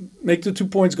just make the 2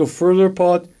 points go further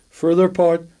apart, further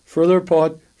apart, further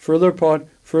apart, further apart,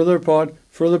 further apart,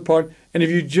 further apart. And if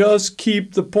you just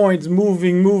keep the points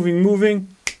moving, moving, moving,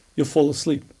 you'll fall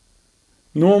asleep.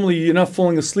 Normally, you're not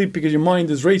falling asleep because your mind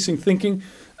is racing, thinking.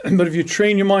 But if you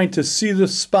train your mind to see the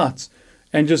spots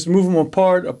and just move them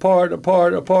apart, apart,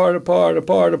 apart, apart, apart,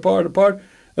 apart, apart, apart,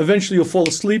 eventually you'll fall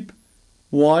asleep.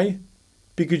 Why?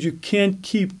 Because you can't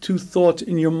keep two thoughts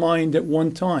in your mind at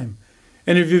one time.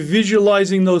 And if you're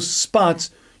visualizing those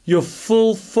spots, your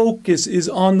full focus is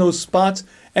on those spots,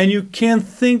 and you can't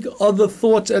think other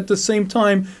thoughts at the same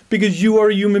time because you are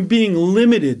a human being,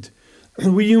 limited.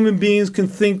 We human beings can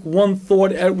think one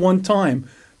thought at one time.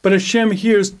 But Hashem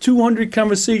hears 200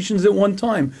 conversations at one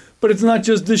time. But it's not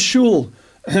just this shul.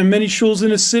 Many shuls in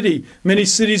this city, many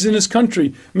cities in this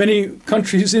country, many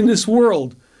countries in this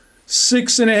world.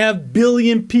 6.5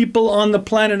 billion people on the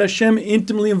planet, Hashem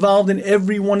intimately involved in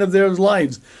every one of their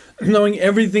lives, knowing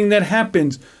everything that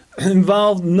happens,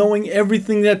 involved knowing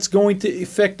everything that's going to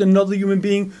affect another human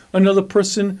being, another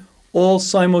person, all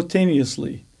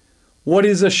simultaneously. What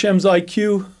is Hashem's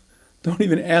IQ? Don't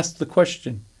even ask the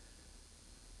question.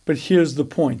 But here's the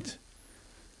point.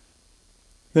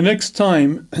 The next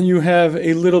time you have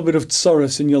a little bit of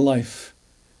tsaras in your life,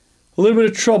 a little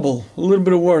bit of trouble, a little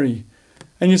bit of worry,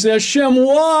 and you say, Hashem,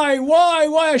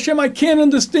 why, Hashem, I can't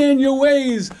understand your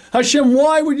ways. Hashem,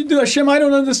 why would you do that? Hashem, I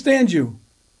don't understand you.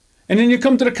 And then you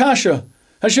come to the kasha.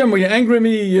 Hashem, were you angry at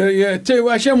me?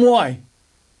 Hashem, why?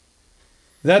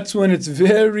 That's when it's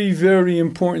very, very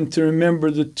important to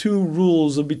remember the two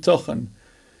rules of bitachon.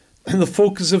 And the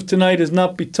focus of tonight is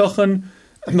not bitachon,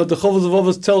 but the Chovos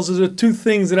HaLevavos tells us there are two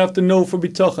things that I have to know for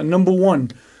bitachon. Number one,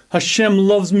 Hashem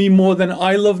loves me more than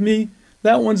I love me.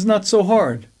 That one's not so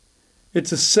hard.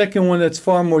 It's a second one that's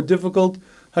far more difficult.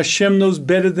 Hashem knows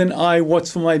better than I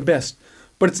what's for my best.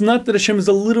 But it's not that Hashem is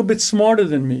a little bit smarter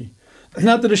than me. It's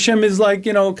not that Hashem is like,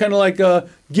 kind of like a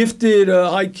gifted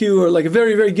IQ or like a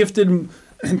very, very gifted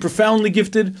and profoundly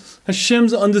gifted.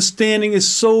 Hashem's understanding is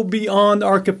so beyond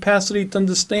our capacity to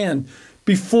understand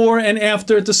before and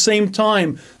after at the same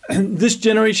time. And this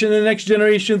generation and the next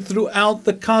generation, throughout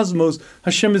the cosmos,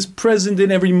 Hashem is present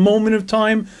in every moment of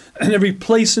time and every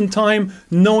place in time,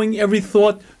 knowing every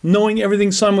thought, knowing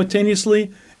everything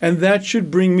simultaneously. And that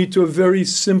should bring me to a very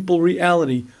simple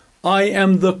reality. I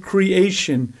am the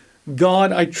creation.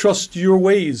 God, I trust your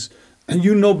ways. And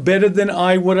you know better than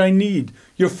I what I need.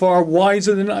 You're far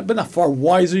wiser than I, but not far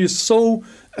wiser. You're so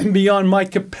beyond my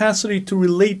capacity to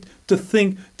relate, to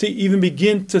think, to even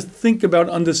begin to think about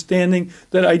understanding,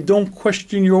 that I don't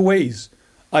question your ways.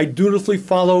 I dutifully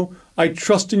follow. I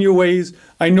trust in your ways.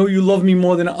 I know you love me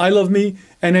more than I love me.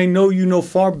 And I know you know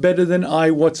far better than I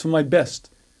what's for my best.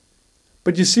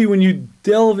 But you see, when you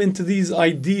delve into these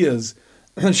ideas,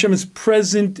 Hashem is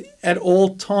present at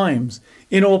all times,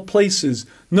 in all places,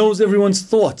 knows everyone's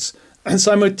thoughts, and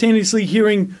simultaneously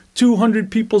hearing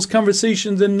 200 people's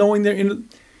conversations and knowing they're in.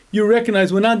 You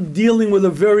recognize we're not dealing with a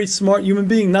very smart human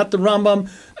being, not the Rambam,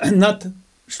 not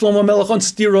Shlomo Melech on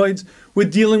steroids. We're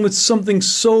dealing with something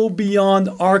so beyond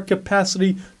our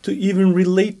capacity to even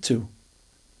relate to.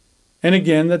 And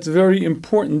again, that's very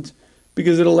important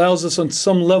because it allows us on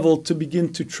some level to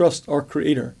begin to trust our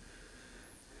Creator.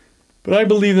 But I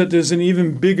believe that there's an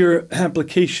even bigger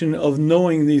application of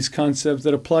knowing these concepts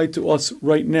that apply to us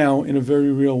right now in a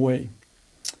very real way.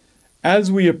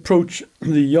 As we approach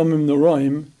the Yomim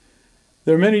Noraim,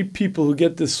 there are many people who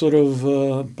get this sort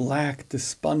of black,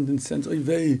 despondent sense,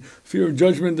 fear of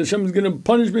judgment, Hashem is going to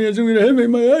punish me, Hashem is going to hit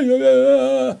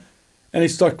me, and they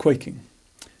start quaking.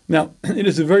 Now, it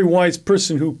is a very wise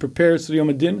person who prepares for the Yom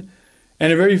Adin,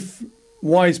 and a very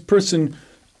wise person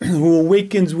who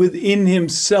awakens within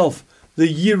himself the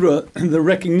yira, the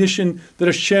recognition that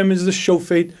Hashem is the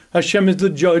shofet, Hashem is the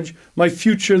judge, my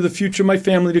future, the future of my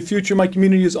family, the future of my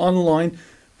community is on the line.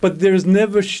 But there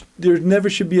never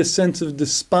should be a sense of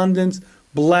despondence,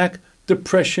 black,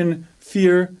 depression,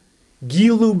 fear,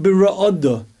 gilu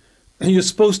bira'ada. And you're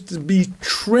supposed to be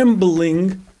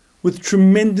trembling with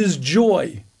tremendous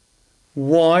joy.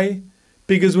 Why?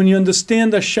 Because when you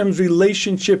understand Hashem's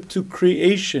relationship to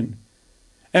creation,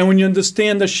 and when you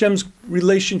understand Hashem's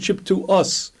relationship to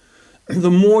us,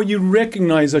 the more you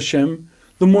recognize Hashem,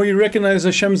 the more you recognize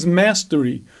Hashem's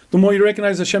mastery, the more you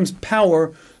recognize Hashem's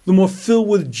power, the more filled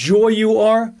with joy you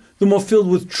are, the more filled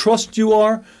with trust you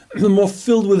are, the more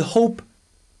filled with hope.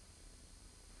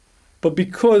 But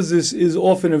because this is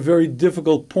often a very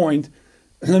difficult point,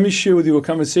 let me share with you a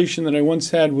conversation that I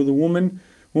once had with a woman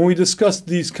when we discussed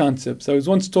these concepts. I was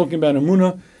once talking about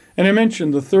Emunah, and I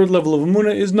mentioned the third level of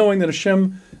Emunah is knowing that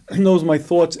Hashem knows my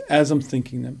thoughts as I'm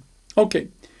thinking them. Okay,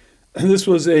 this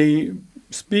was a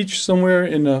speech somewhere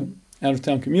in an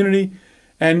out-of-town community,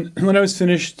 and when I was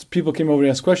finished, people came over to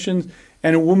ask questions,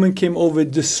 and a woman came over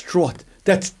distraught.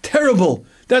 That's terrible!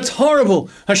 That's horrible!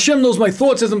 Hashem knows my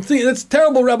thoughts as I'm thinking. That's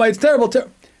terrible, Rabbi, it's terrible,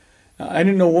 I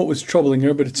didn't know what was troubling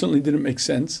her, but it certainly didn't make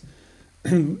sense.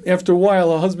 After a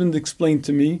while, her husband explained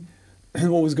to me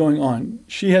what was going on.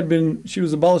 She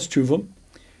was a Balas Tshuva,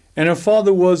 and her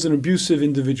father was an abusive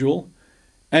individual,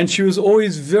 and she was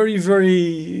always very,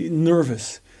 very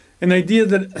nervous. An idea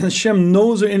that Hashem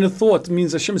knows her inner thought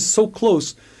means Hashem is so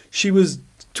close. She was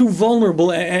too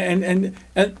vulnerable, and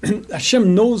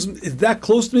Hashem knows, is that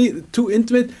close to me, too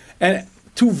intimate, and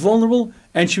too vulnerable,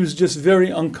 and she was just very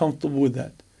uncomfortable with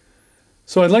that.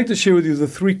 So I'd like to share with you the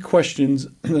 3 questions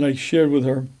that I shared with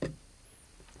her.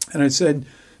 And I said,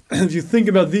 if you think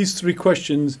about these 3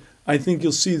 questions, I think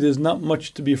you'll see there's not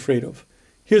much to be afraid of.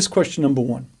 Here's question number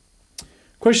 1.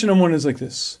 Question number 1 is like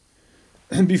this.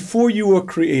 Before you were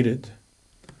created,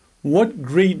 what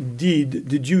great deed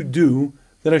did you do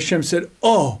that Hashem said,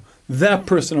 oh, that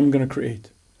person I'm going to create?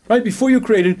 Right? Before you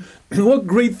created, what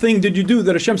great thing did you do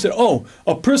that Hashem said, oh,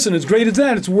 a person as great as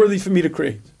that, it's worthy for me to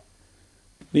create?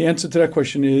 The answer to that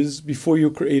question is, before you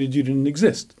were created, you didn't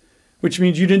exist, which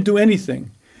means you didn't do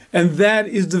anything. And that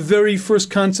is the very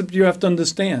first concept you have to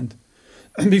understand.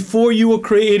 Before you were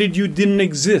created, you didn't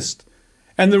exist.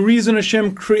 And the reason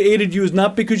Hashem created you is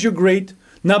not because you're great,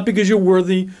 not because you're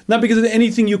worthy, not because of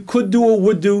anything you could do or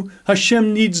would do.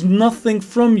 Hashem needs nothing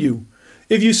from you.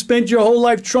 If you spent your whole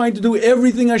life trying to do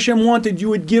everything Hashem wanted, you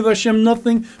would give Hashem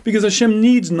nothing because Hashem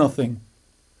needs nothing.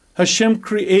 Hashem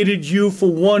created you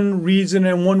for one reason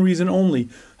and one reason only.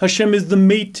 Hashem is the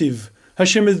meitiv.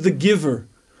 Hashem is the giver.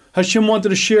 Hashem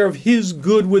wanted a share of His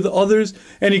good with others,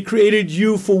 and He created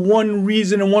you for one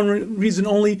reason and one reason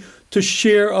only, to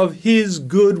share of His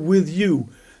good with you.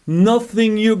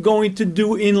 Nothing you're going to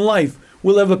do in life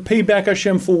will ever pay back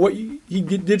Hashem for what He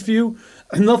did for you.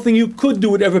 Nothing you could do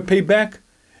would ever pay back.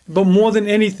 But more than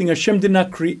anything, Hashem did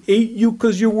not create you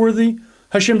because you're worthy.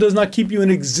 Hashem does not keep you in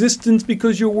existence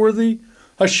because you're worthy.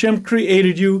 Hashem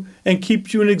created you and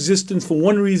keeps you in existence for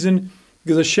one reason,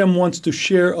 because Hashem wants to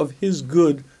share of His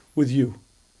good with you.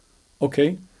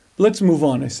 Okay? Let's move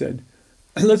on, I said.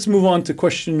 Let's move on to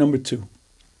question number 2.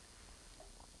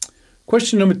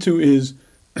 Question number 2 is,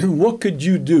 what could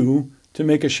you do to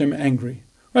make Hashem angry?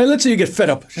 Right, let's say you get fed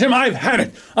up. Hashem, I've had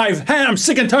it. I'm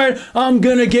sick and tired. I'm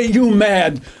going to get you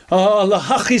mad.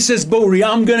 Lahachi says Bori,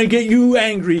 I'm going to get you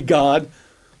angry, God.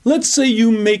 Let's say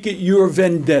you make it your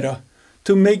vendetta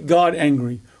to make God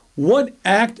angry. What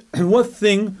act, what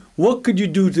thing, what could you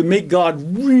do to make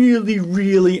God really,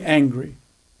 really angry?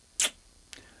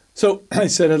 So I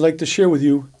said I'd like to share with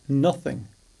you nothing.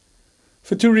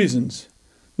 For 2 reasons.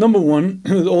 Number 1,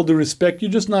 with all due respect,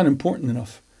 you're just not important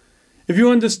enough. If you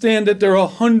understand that there are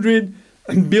 100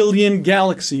 billion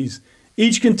galaxies,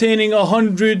 each containing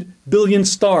 100 billion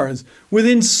stars,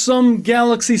 within some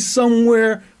galaxy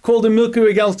somewhere called the Milky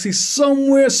Way galaxy,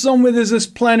 somewhere there's this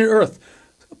planet Earth,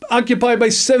 occupied by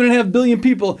 7.5 billion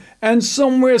people, and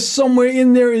somewhere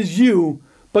in there is you,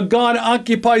 but God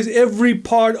occupies every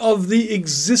part of the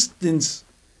existence.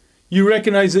 You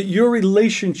recognize that your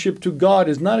relationship to God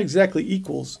is not exactly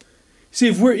equals. See,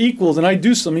 if we're equals and I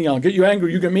do something, I'll get you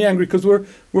angry, you get me angry, because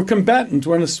we're combatants,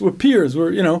 we're peers,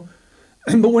 but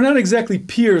we're not exactly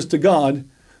peers to God.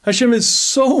 Hashem is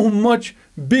so much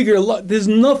bigger. There's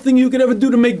nothing you could ever do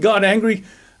to make God angry.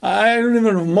 I don't even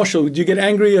know, Moshe, do you get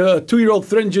angry? A 2-year-old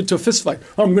threatens you to a fist fight.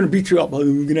 Oh, I'm going to beat you up.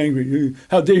 I'm get angry.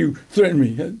 How dare you threaten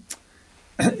me?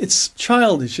 It's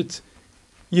childish.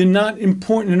 You're not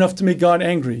important enough to make God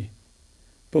angry.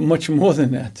 But much more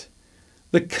than that.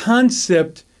 The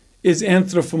concept is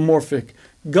anthropomorphic.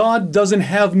 God doesn't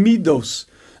have midos.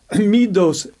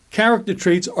 Midos, character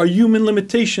traits, are human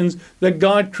limitations that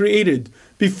God created.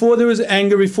 Before there was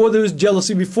anger, before there was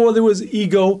jealousy, before there was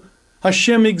ego,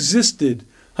 Hashem existed.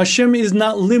 Hashem is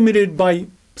not limited by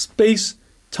space,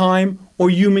 time, or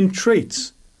human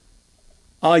traits.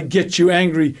 I get you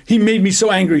angry. He made me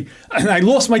so angry. And I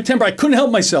lost my temper. I couldn't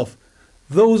help myself.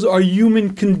 Those are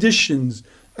human conditions,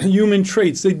 human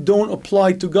traits. They don't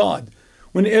apply to God.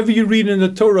 Whenever you read in the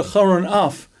Torah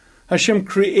Clarity, Hashem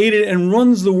created and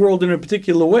runs the world in a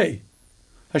particular way.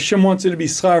 Hashem wants it to be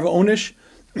schar v'onish.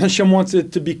 Hashem wants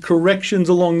it to be corrections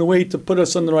along the way to put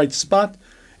us on the right spot.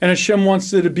 And Hashem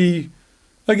wants it to be,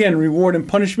 again, reward and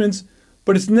punishments.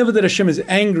 But it's never that Hashem is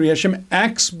angry. Hashem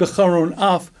acts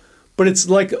b'charon, but it's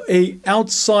like a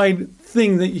outside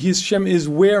thing that Hashem is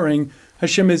wearing.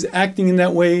 Hashem is acting in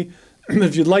that way.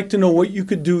 If you'd like to know what you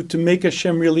could do to make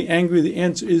Hashem really angry, the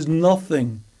answer is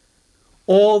nothing.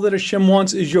 All that Hashem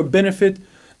wants is your benefit.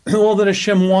 All that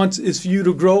Hashem wants is for you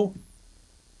to grow.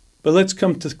 But let's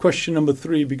come to question number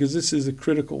 3, because this is a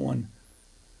critical one.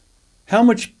 How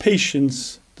much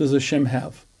patience does Hashem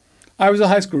have? I was a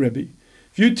high school Rebbe.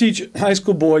 If you teach high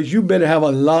school boys, you better have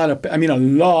a lot of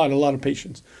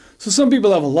patience. So some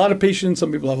people have a lot of patience,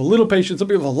 some people have a little patience, some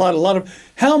people have a lot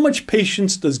of. How much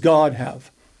patience does God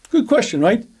have? Good question,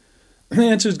 right? The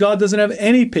answer is God doesn't have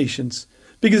any patience,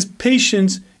 because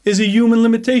patience is a human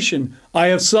limitation. I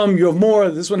have some, you have more,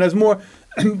 this one has more,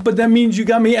 but that means you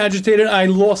got me agitated, I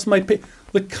lost my patience.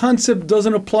 The concept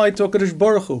doesn't apply to HaKadosh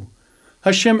Baruch Hu.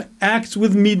 Hashem acts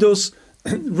with midos,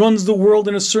 runs the world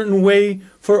in a certain way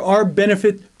for our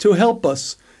benefit to help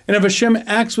us. And if Hashem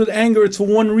acts with anger, it's for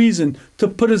one reason, to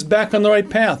put us back on the right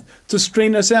path, to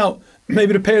straighten us out,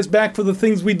 maybe to pay us back for the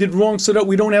things we did wrong so that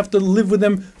we don't have to live with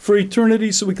them for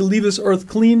eternity, so we can leave this earth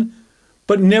clean.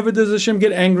 But never does Hashem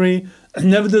get angry,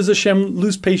 never does Hashem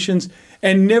lose patience,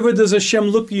 and never does Hashem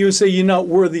look at you and say, you're not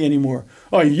worthy anymore.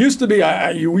 Oh, you used to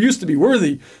be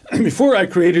worthy. Before I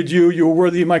created you, you were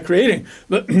worthy of my creating.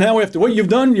 But now after what you've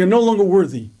done, you're no longer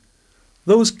worthy.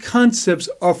 Those concepts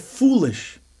are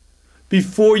foolish.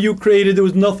 Before you created, there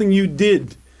was nothing you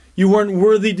did. You weren't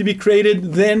worthy to be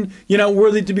created then. You're not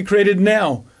worthy to be created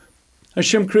now.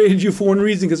 Hashem created you for one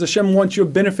reason, because Hashem wants your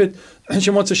benefit.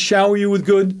 Hashem wants to shower you with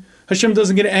good. Hashem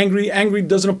doesn't get angry. Angry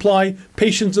doesn't apply.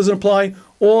 Patience doesn't apply.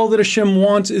 All that Hashem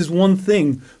wants is one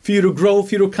thing: for you to grow,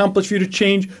 for you to accomplish, for you to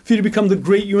change, for you to become the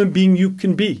great human being you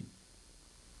can be.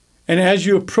 And as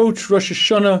you approach Rosh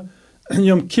Hashanah and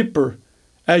Yom Kippur,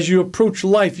 as you approach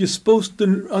life, you're supposed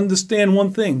to understand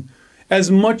one thing. As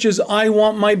much as I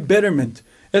want my betterment,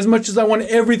 as much as I want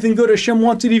everything good, Hashem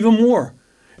wants it even more.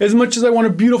 As much as I want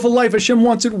a beautiful life, Hashem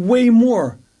wants it way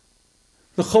more.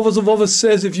 The Chovos HaLevavos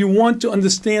says, if you want to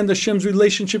understand Hashem's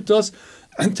relationship to us,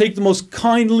 and take the most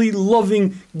kindly,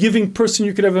 loving, giving person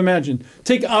you could ever imagine.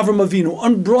 Take Avram Avinu,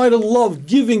 unbridled love,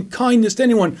 giving kindness to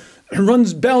anyone,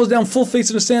 and bows down full face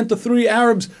in the sand to 3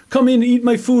 Arabs, come in and eat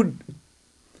my food.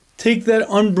 Take that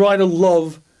unbridled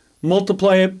love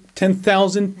multiply it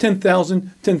 10,000,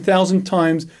 10,000, 10,000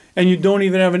 times, and you don't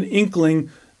even have an inkling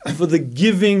for the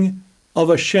giving of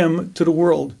Hashem to the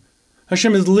world.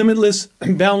 Hashem is limitless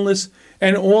and boundless,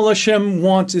 and all Hashem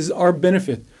wants is our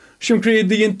benefit. Hashem created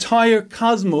the entire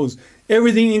cosmos,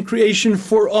 everything in creation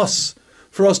for us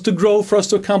to grow, for us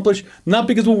to accomplish, not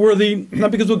because we're worthy,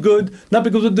 not because we're good, not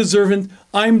because we're deserving.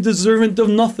 I'm deserving of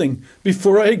nothing.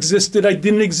 Before I existed, I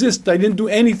didn't exist. I didn't do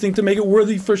anything to make it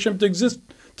worthy for Hashem to exist,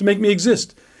 to make me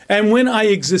exist. And when I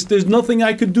exist, there's nothing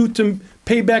I could do to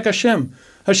pay back Hashem.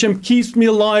 Hashem keeps me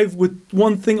alive with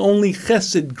one thing only,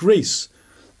 chesed, grace.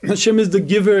 Hashem is the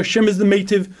giver, Hashem is the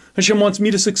meitiv, Hashem wants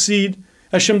me to succeed,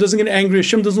 Hashem doesn't get angry,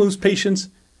 Hashem doesn't lose patience.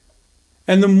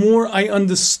 And the more I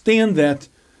understand that,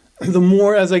 the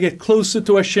more as I get closer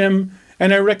to Hashem,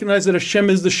 and I recognize that Hashem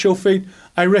is the shofet,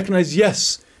 I recognize,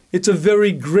 yes, it's a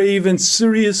very grave and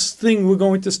serious thing we're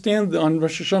going to stand on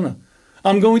Rosh Hashanah.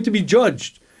 I'm going to be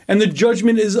judged. And the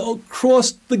judgment is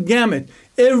across the gamut.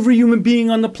 Every human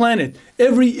being on the planet,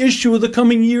 every issue of the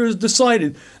coming year is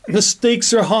decided. And the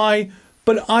stakes are high,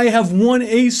 but I have one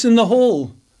ace in the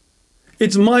hole.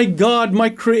 It's my God, my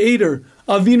Creator,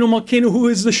 Avinu Malkeinu, who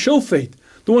is the shofet,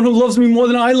 the one who loves me more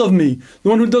than I love me, the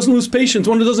one who doesn't lose patience,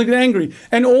 the one who doesn't get angry.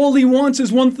 And all he wants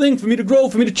is one thing, for me to grow,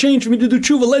 for me to change, for me to do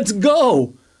tshuva. Let's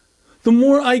go. The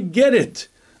more I get it,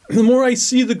 the more I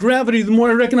see the gravity, the more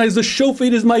I recognize the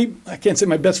shofet is my, I can't say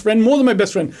my best friend, more than my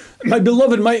best friend, my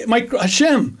beloved, my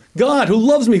Hashem, God, who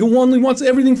loves me, who only wants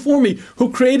everything for me,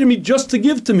 who created me just to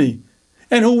give to me,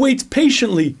 and who waits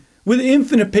patiently, with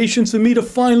infinite patience for me to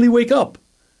finally wake up.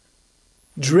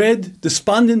 Dread,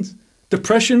 despondence,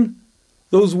 depression,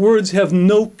 those words have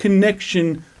no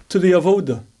connection to the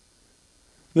avoda.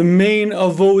 The main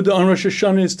avoda on Rosh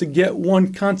Hashanah is to get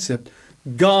one concept.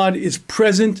 God is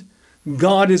present.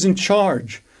 God is in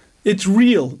charge. It's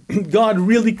real. God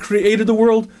really created the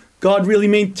world. God really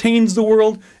maintains the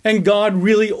world. And God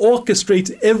really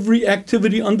orchestrates every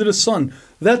activity under the sun.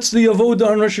 That's the avoda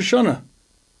on Rosh Hashanah.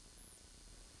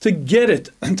 To get it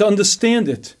and to understand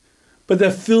it. But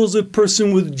that fills a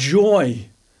person with joy.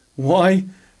 Why?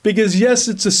 Because yes,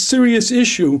 it's a serious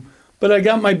issue, but I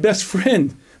got my best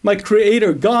friend, my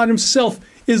Creator. God Himself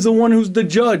is the one who's the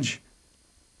judge.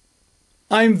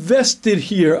 I'm vested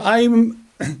here. I'm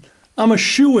a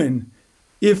shoo-in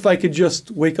if I could just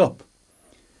wake up.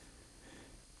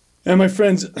 And my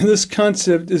friends, this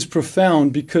concept is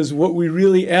profound because what we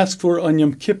really ask for on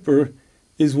Yom Kippur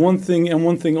is one thing and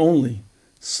one thing only.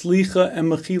 Slicha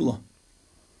and mechila.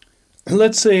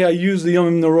 Let's say I use the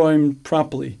Yom Noraim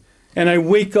properly, and I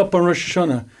wake up on Rosh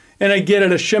Hashanah, and I get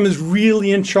it, Hashem is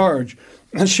really in charge.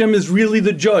 Hashem is really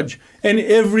the judge, and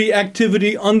every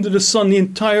activity under the sun, the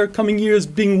entire coming year is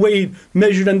being weighed,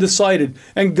 measured, and decided,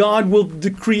 and God will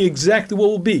decree exactly what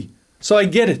will be. So I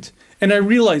get it, and I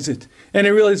realize it, and I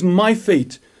realize my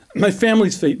fate, my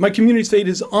family's fate, my community's fate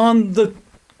is on the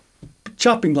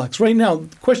chopping blocks right now.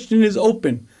 The question is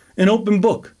open, an open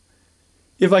book.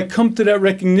 If I come to that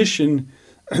recognition,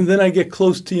 and then I get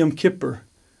close to Yom Kippur,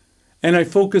 and I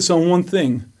focus on one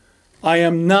thing, I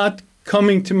am not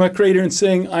coming to my Creator and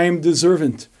saying, I am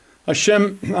deserving.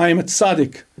 Hashem, I am a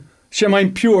tzaddik. Hashem, I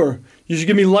am pure. You should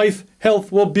give me life,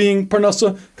 health, well-being,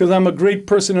 parnasa, because I'm a great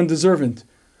person and deserving.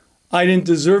 I didn't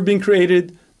deserve being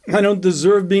created. I don't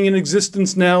deserve being in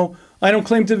existence now. I don't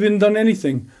claim to have even done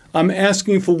anything. I'm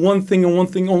asking for one thing and one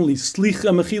thing only, slicha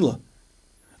mechila.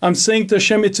 I'm saying to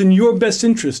Hashem, it's in your best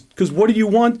interest, because what do you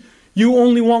want? You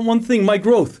only want one thing, my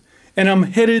growth. And I'm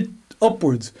headed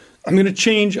upwards. I'm going to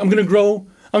change. I'm going to grow.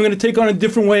 I'm going to take on a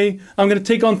different way. I'm going to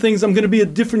take on things. I'm going to be a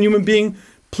different human being.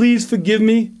 Please forgive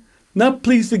me. Not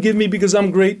please forgive me because I'm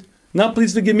great. Not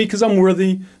please forgive me because I'm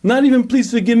worthy. Not even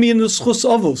please forgive me in the schus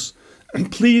avos.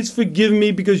 And please forgive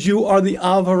me because you are the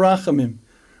Av HaRachamim.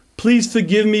 Please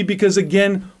forgive me because,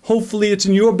 again, hopefully it's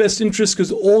in your best interest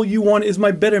because all you want is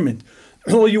my betterment.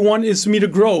 All you want is for me to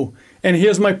grow. And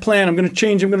here's my plan. I'm going to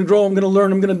change. I'm going to grow. I'm going to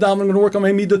learn. I'm going to daven. I'm going to work on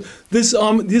my midah.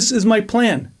 This is my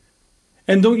plan.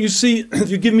 And don't you see, if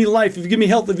you give me life, if you give me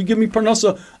health, if you give me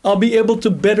parnasa, I'll be able to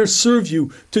better serve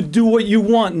you, to do what you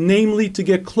want, namely to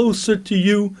get closer to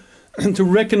you and to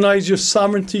recognize your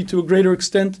sovereignty to a greater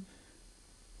extent.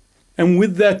 And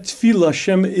with that tefillah,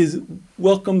 Hashem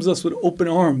welcomes us with open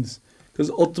arms,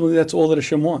 because ultimately that's all that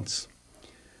Hashem wants.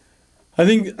 I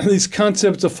think these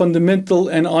concepts are fundamental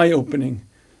and eye-opening.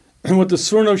 And what the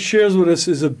Sforno shares with us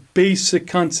is a basic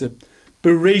concept.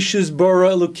 Bereshis bara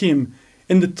Elokim.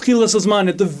 In the Tchilas Hazman,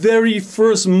 at the very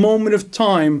first moment of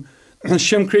time,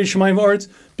 Hashem created Shemayim v'Aretz,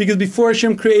 because before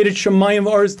Hashem created Shemayim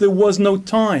v'Aretz, there was no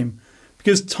time.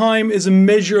 Because time is a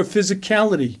measure of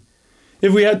physicality.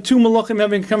 If we had two malachim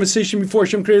having a conversation before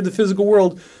Hashem created the physical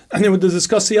world, and they would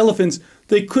discuss the elephants,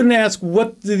 they couldn't ask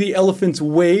what do the elephants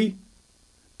weigh,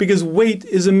 because weight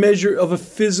is a measure of a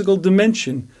physical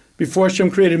dimension. Before Hashem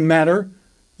created matter,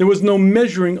 there was no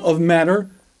measuring of matter.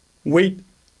 Weight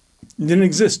didn't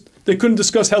exist. They couldn't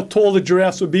discuss how tall the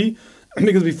giraffes would be,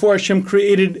 because before Hashem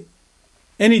created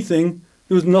anything,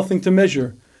 there was nothing to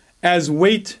measure. As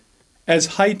weight,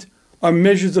 as height are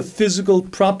measures of physical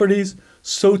properties,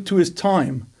 so too is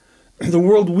time. The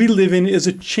world we live in is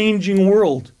a changing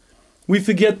world. We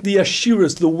forget the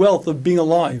ashiras, the wealth of being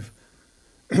alive.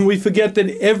 And we forget that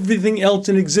everything else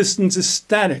in existence is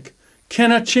static,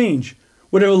 cannot change.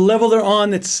 Whatever level they're on,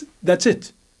 that's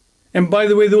it. And by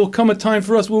the way, there will come a time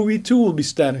for us where we too will be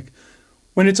static.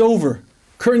 When it's over,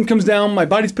 curtain comes down, my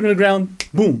body's put in the ground,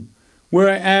 boom. Where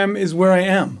I am is where I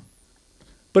am.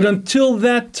 But until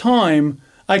that time,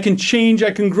 I can change,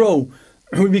 I can grow.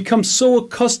 And we become so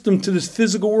accustomed to this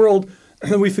physical world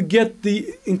that we forget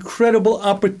the incredible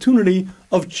opportunity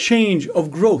of change,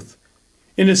 of growth.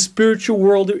 In a spiritual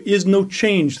world, there is no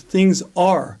change. Things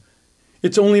are.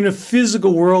 It's only in a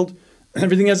physical world,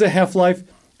 everything has a half-life,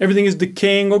 everything is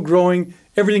decaying or growing,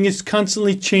 everything is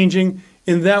constantly changing.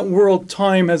 In that world,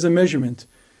 time has a measurement.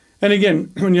 And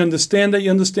again, when you understand that,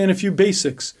 you understand a few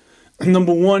basics.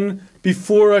 Number one,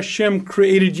 before Hashem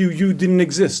created you, you didn't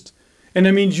exist. And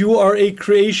that means you are a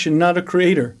creation, not a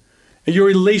creator. And your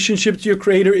relationship to your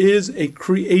creator is a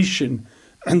creation,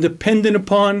 and dependent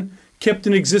upon, kept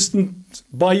in existence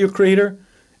by your creator.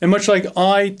 And much like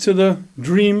I to the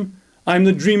dream, I'm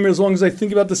the dreamer as long as I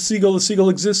think about the seagull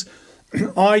exists.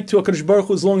 I to HaKadosh Baruch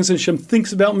Hu, as long as Hashem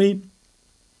thinks about me,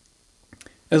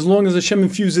 as long as Hashem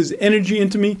infuses energy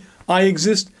into me, I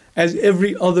exist as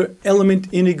every other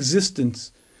element in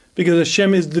existence. Because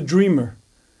Hashem is the dreamer.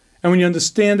 And when you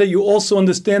understand that, you also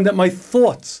understand that my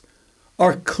thoughts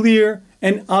are clear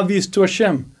and obvious to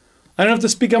Hashem. I don't have to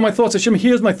speak out my thoughts. Hashem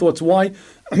hears my thoughts. Why?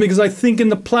 Because I think in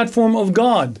the platform of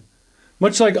God.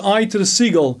 Much like I to the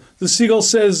seagull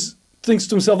thinks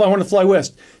to himself, I want to fly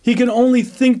west. He can only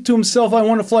think to himself, I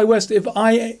want to fly west, if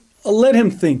I let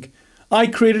him think. I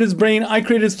created his brain, I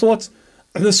created his thoughts.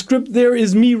 The script there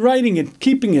is me writing it,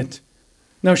 keeping it.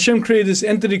 Now Hashem created this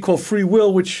entity called free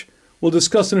will, which we'll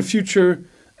discuss in a future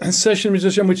session,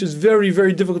 which is very,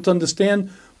 very difficult to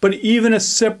understand. But even a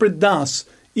separate das,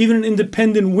 even an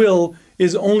independent will,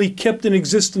 is only kept in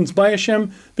existence by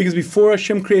Hashem, because before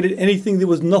Hashem created anything, there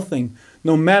was nothing.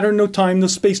 No matter, no time, no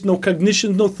space, no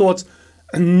cognition, no thoughts,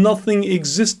 and nothing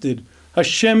existed.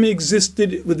 Hashem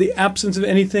existed with the absence of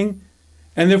anything,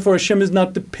 and therefore Hashem is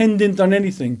not dependent on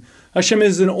anything. Hashem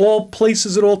is in all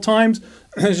places at all times.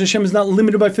 Hashem is not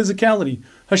limited by physicality.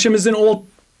 Hashem is in all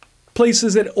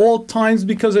places at all times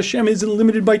because Hashem isn't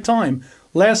limited by time.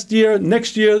 Last year,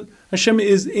 next year, Hashem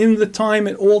is in the time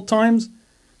at all times.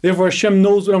 Therefore Hashem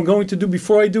knows what I'm going to do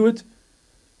before I do it.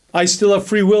 I still have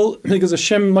free will because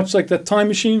Hashem, much like that time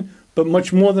machine, but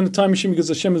much more than a time machine because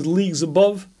Hashem is leagues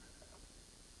above.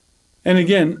 And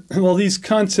again, while these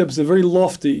concepts are very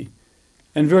lofty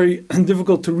and very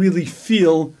difficult to really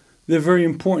feel, they're very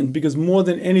important because more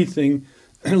than anything,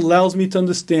 it allows me to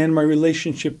understand my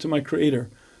relationship to my Creator.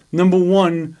 Number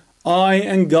one, I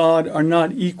and God are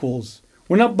not equals.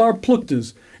 We're not bar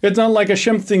pluktas. It's not like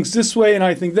Hashem thinks this way and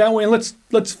I think that way, and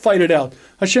let's fight it out.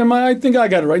 Hashem, I think I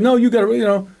got it right. No, you got it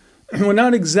right. We're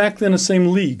not exactly in the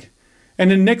same league.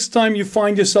 And the next time you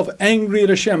find yourself angry at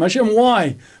Hashem,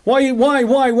 why?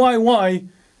 Why?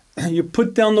 You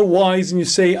put down the whys and you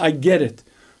say, I get it.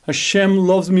 Hashem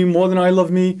loves me more than I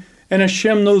love me, and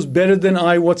Hashem knows better than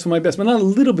I what's for my best. But not a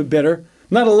little bit better,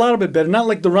 not a lot bit better, not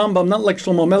like the Rambam, not like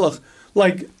Shlomo Melech,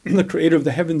 like the creator of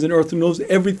the heavens and earth who knows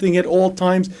everything at all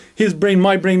times. His brain,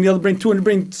 my brain, the other brain, 200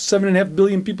 brain, 7.5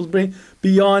 billion people's brain,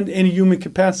 beyond any human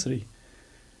capacity.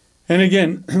 And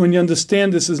again, when you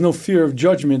understand this, there's no fear of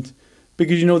judgment,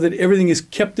 because you know that everything is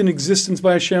kept in existence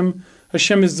by Hashem.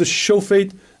 Hashem is the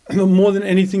shofet. More than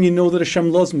anything, you know that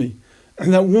Hashem loves me.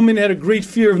 And that woman had a great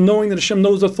fear of knowing that Hashem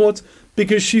knows her thoughts,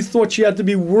 because she thought she had to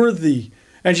be worthy,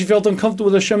 and she felt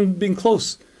uncomfortable with Hashem being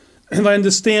close. And I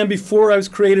understand, before I was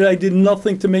created, I did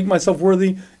nothing to make myself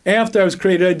worthy. After I was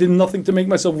created, I did nothing to make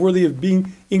myself worthy of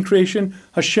being in creation.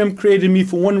 Hashem created me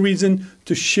for one reason,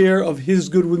 to share of His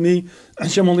good with me.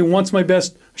 Hashem only wants my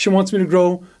best. Hashem wants me to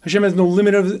grow. Hashem has no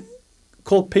limit of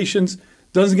called patience,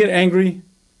 doesn't get angry.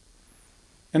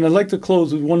 And I'd like to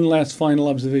close with one last final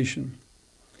observation.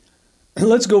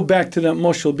 Let's go back to that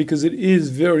mashal, because it is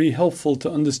very helpful to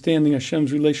understanding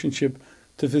Hashem's relationship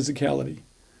to physicality.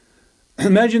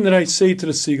 Imagine that I say to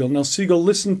the seagull, now seagull,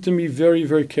 listen to me very,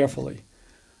 very carefully.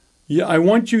 I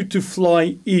want you to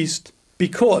fly east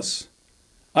because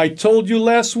I told you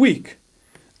last week,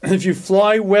 if you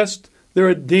fly west, there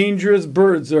are dangerous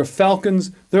birds. There are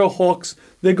falcons, there are hawks.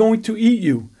 They're going to eat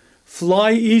you.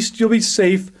 Fly east, you'll be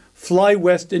safe. Fly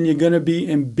west, and you're going to be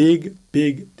in big,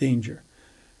 big danger.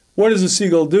 What does the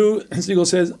seagull do? The seagull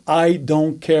says, I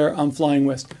don't care. I'm flying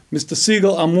west. Mr.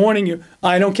 Seagull, I'm warning you.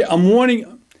 I don't care. I'm warning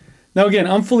you. Now, again,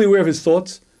 I'm fully aware of his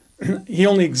thoughts. He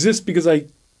only exists because I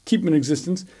keep him in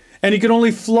existence. And he can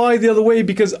only fly the other way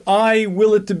because I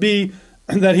will it to be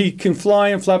that he can fly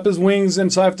and flap his wings,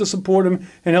 and so I have to support him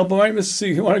and help him. All right, Mr.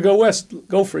 Seagull, you want to go west?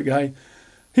 Go for it, guy.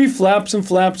 He flaps and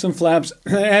flaps and flaps.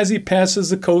 As he passes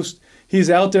the coast, he's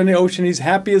out there in the ocean. He's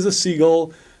happy as a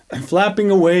seagull, flapping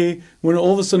away, when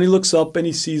all of a sudden he looks up and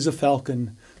he sees a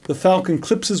falcon. The falcon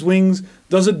clips his wings,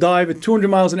 does a dive at 200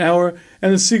 miles an hour,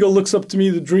 and the seagull looks up to me,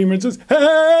 the dreamer, and says,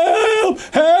 help,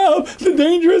 help, the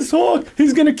dangerous hawk,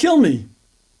 he's going to kill me.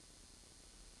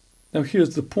 Now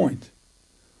here's the point.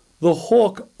 The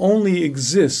hawk only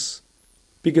exists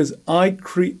because I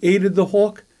created the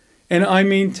hawk and I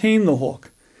maintain the hawk.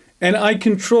 And I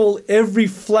control every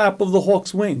flap of the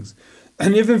hawk's wings.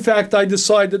 And if in fact I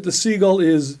decide that the seagull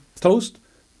is toast,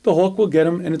 the hawk will get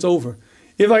him and it's over.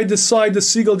 If I decide the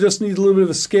seagull just needs a little bit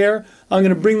of a scare, I'm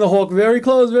going to bring the hawk very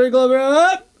close,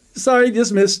 sorry,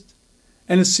 just missed.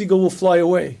 And the seagull will fly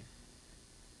away.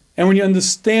 And when you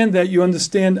understand that, you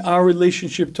understand our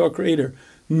relationship to our Creator.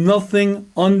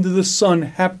 Nothing under the sun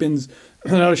happens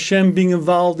without Hashem being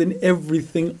involved in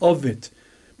everything of it.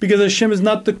 Because Hashem is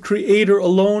not the creator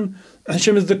alone.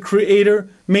 Hashem is the creator,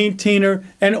 maintainer,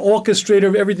 and orchestrator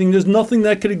of everything. There's nothing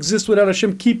that could exist without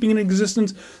Hashem keeping in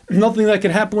existence. Nothing that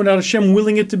could happen without Hashem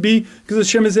willing it to be, because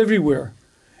Hashem is everywhere.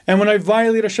 And when I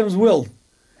violate Hashem's will,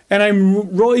 and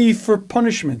I'm roi for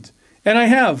punishment, and I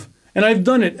have, and I've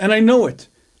done it, and I know it,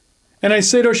 and I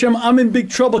say to Hashem, I'm in big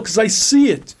trouble because I see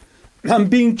it. I'm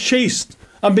being chased.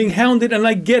 I'm being hounded, and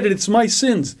I get it. It's my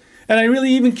sins. And I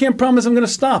really even can't promise I'm going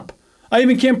to stop. I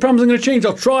even can't promise I'm going to change.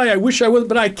 I'll try. I wish I would,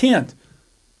 but I can't.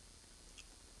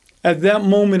 At that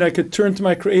moment, I could turn to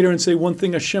my Creator and say one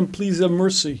thing, Hashem, please have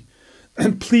mercy.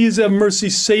 And please have mercy.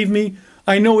 Save me.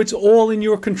 I know it's all in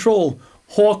your control.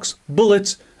 Hawks,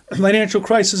 bullets, financial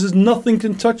crises, nothing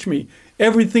can touch me.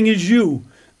 Everything is you.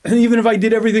 And even if I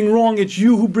did everything wrong, it's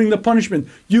you who bring the punishment.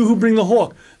 You who bring the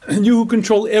hawk. And you who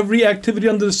control every activity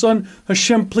under the sun.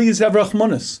 Hashem, please have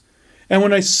rahmanas. And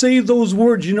when I say those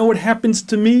words, you know what happens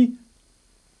to me?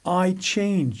 I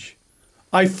change.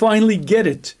 I finally get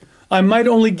it. I might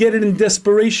only get it in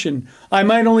desperation. I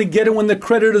might only get it when the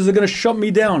creditors are going to shut me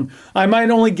down. I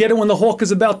might only get it when the hawk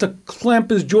is about to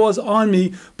clamp his jaws on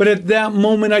me. But at that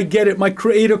moment, I get it. My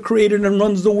Creator created and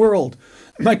runs the world.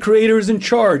 My Creator is in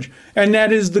charge, and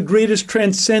that is the greatest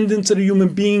transcendence that a human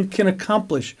being can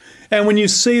accomplish. And when you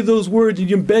say those words, and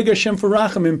you beg Hashem for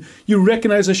rachamim, you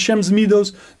recognize Hashem's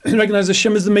midos, you recognize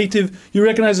Hashem is the meitiv, you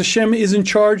recognize Hashem is in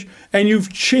charge, and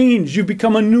you've changed, you've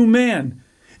become a new man.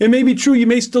 It may be true, you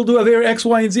may still do Aver X,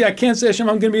 Y, and Z. I can't say, Hashem,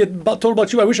 I'm going to be total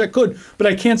about you. I wish I could, but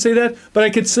I can't say that. But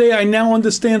I could say I now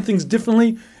understand things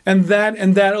differently, and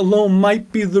that alone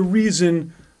might be the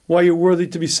reason why you're worthy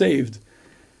to be saved.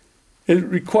 It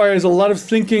requires a lot of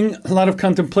thinking, a lot of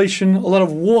contemplation, a lot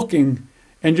of walking,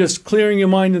 and just clearing your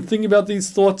mind and thinking about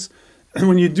these thoughts. And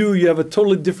when you do, you have a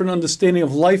totally different understanding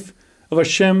of life, of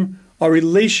Hashem, our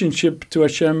relationship to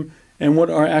Hashem, and what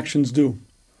our actions do.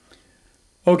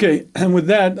 Okay, and with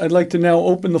that, I'd like to now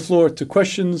open the floor to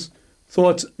questions,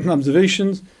 thoughts, and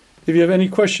observations. If you have any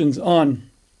questions on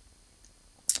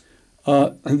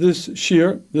this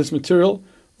shiur, this material,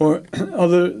 or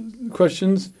other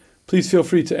questions, please feel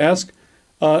free to ask.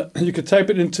 You could type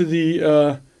it into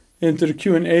the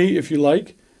Q&A if you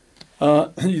like.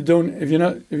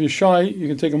 If you're shy, you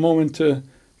can take a moment to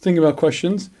think about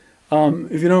questions.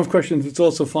 If you don't have questions, it's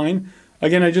also fine.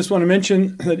 Again, I just want to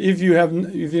mention that if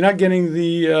you're not getting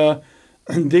the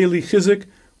daily chizuk,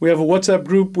 we have a WhatsApp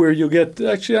group where you'll get,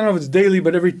 actually I don't know if it's daily,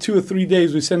 but every 2 or 3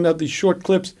 days we send out these short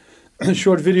clips,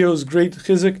 short videos, great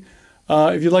chizuk.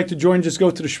 If you'd like to join, just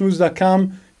go to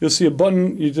TheShmuz.com. You'll see a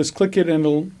button, you just click it and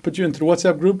it'll put you into the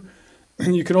WhatsApp group.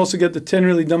 And you can also get the 10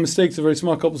 really dumb mistakes that very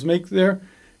smart couples make there.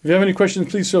 If you have any questions,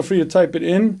 please feel free to type it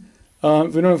in.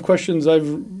 If we don't have questions,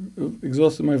 I've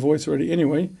exhausted my voice already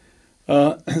anyway.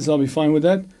 So I'll be fine with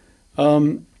that.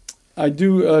 I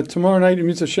do, tomorrow night in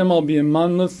Mitzvah Hashem, I'll be in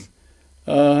Monmouth,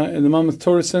 in the Monmouth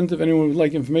Torah Center. If anyone would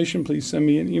like information, please send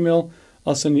me an email.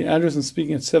 I'll send you the address. I'm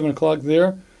speaking at 7 o'clock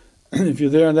there. If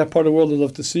you're there in that part of the world, I'd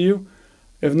love to see you.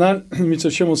 If not, Mitzvah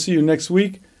Hashem will see you next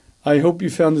week. I hope you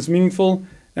found this meaningful,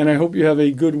 and I hope you have a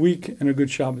good week and a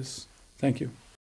good Shabbos. Thank you.